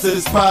listen to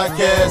this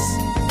podcast.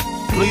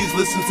 Please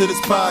listen to this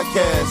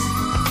podcast.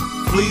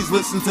 Please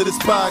listen to this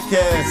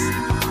podcast.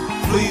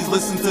 Please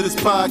listen to this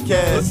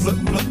podcast.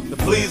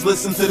 Please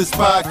listen to this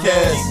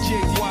podcast.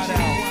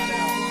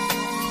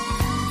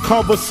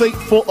 Conversate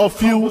for a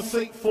few.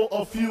 Conversate for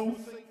a few.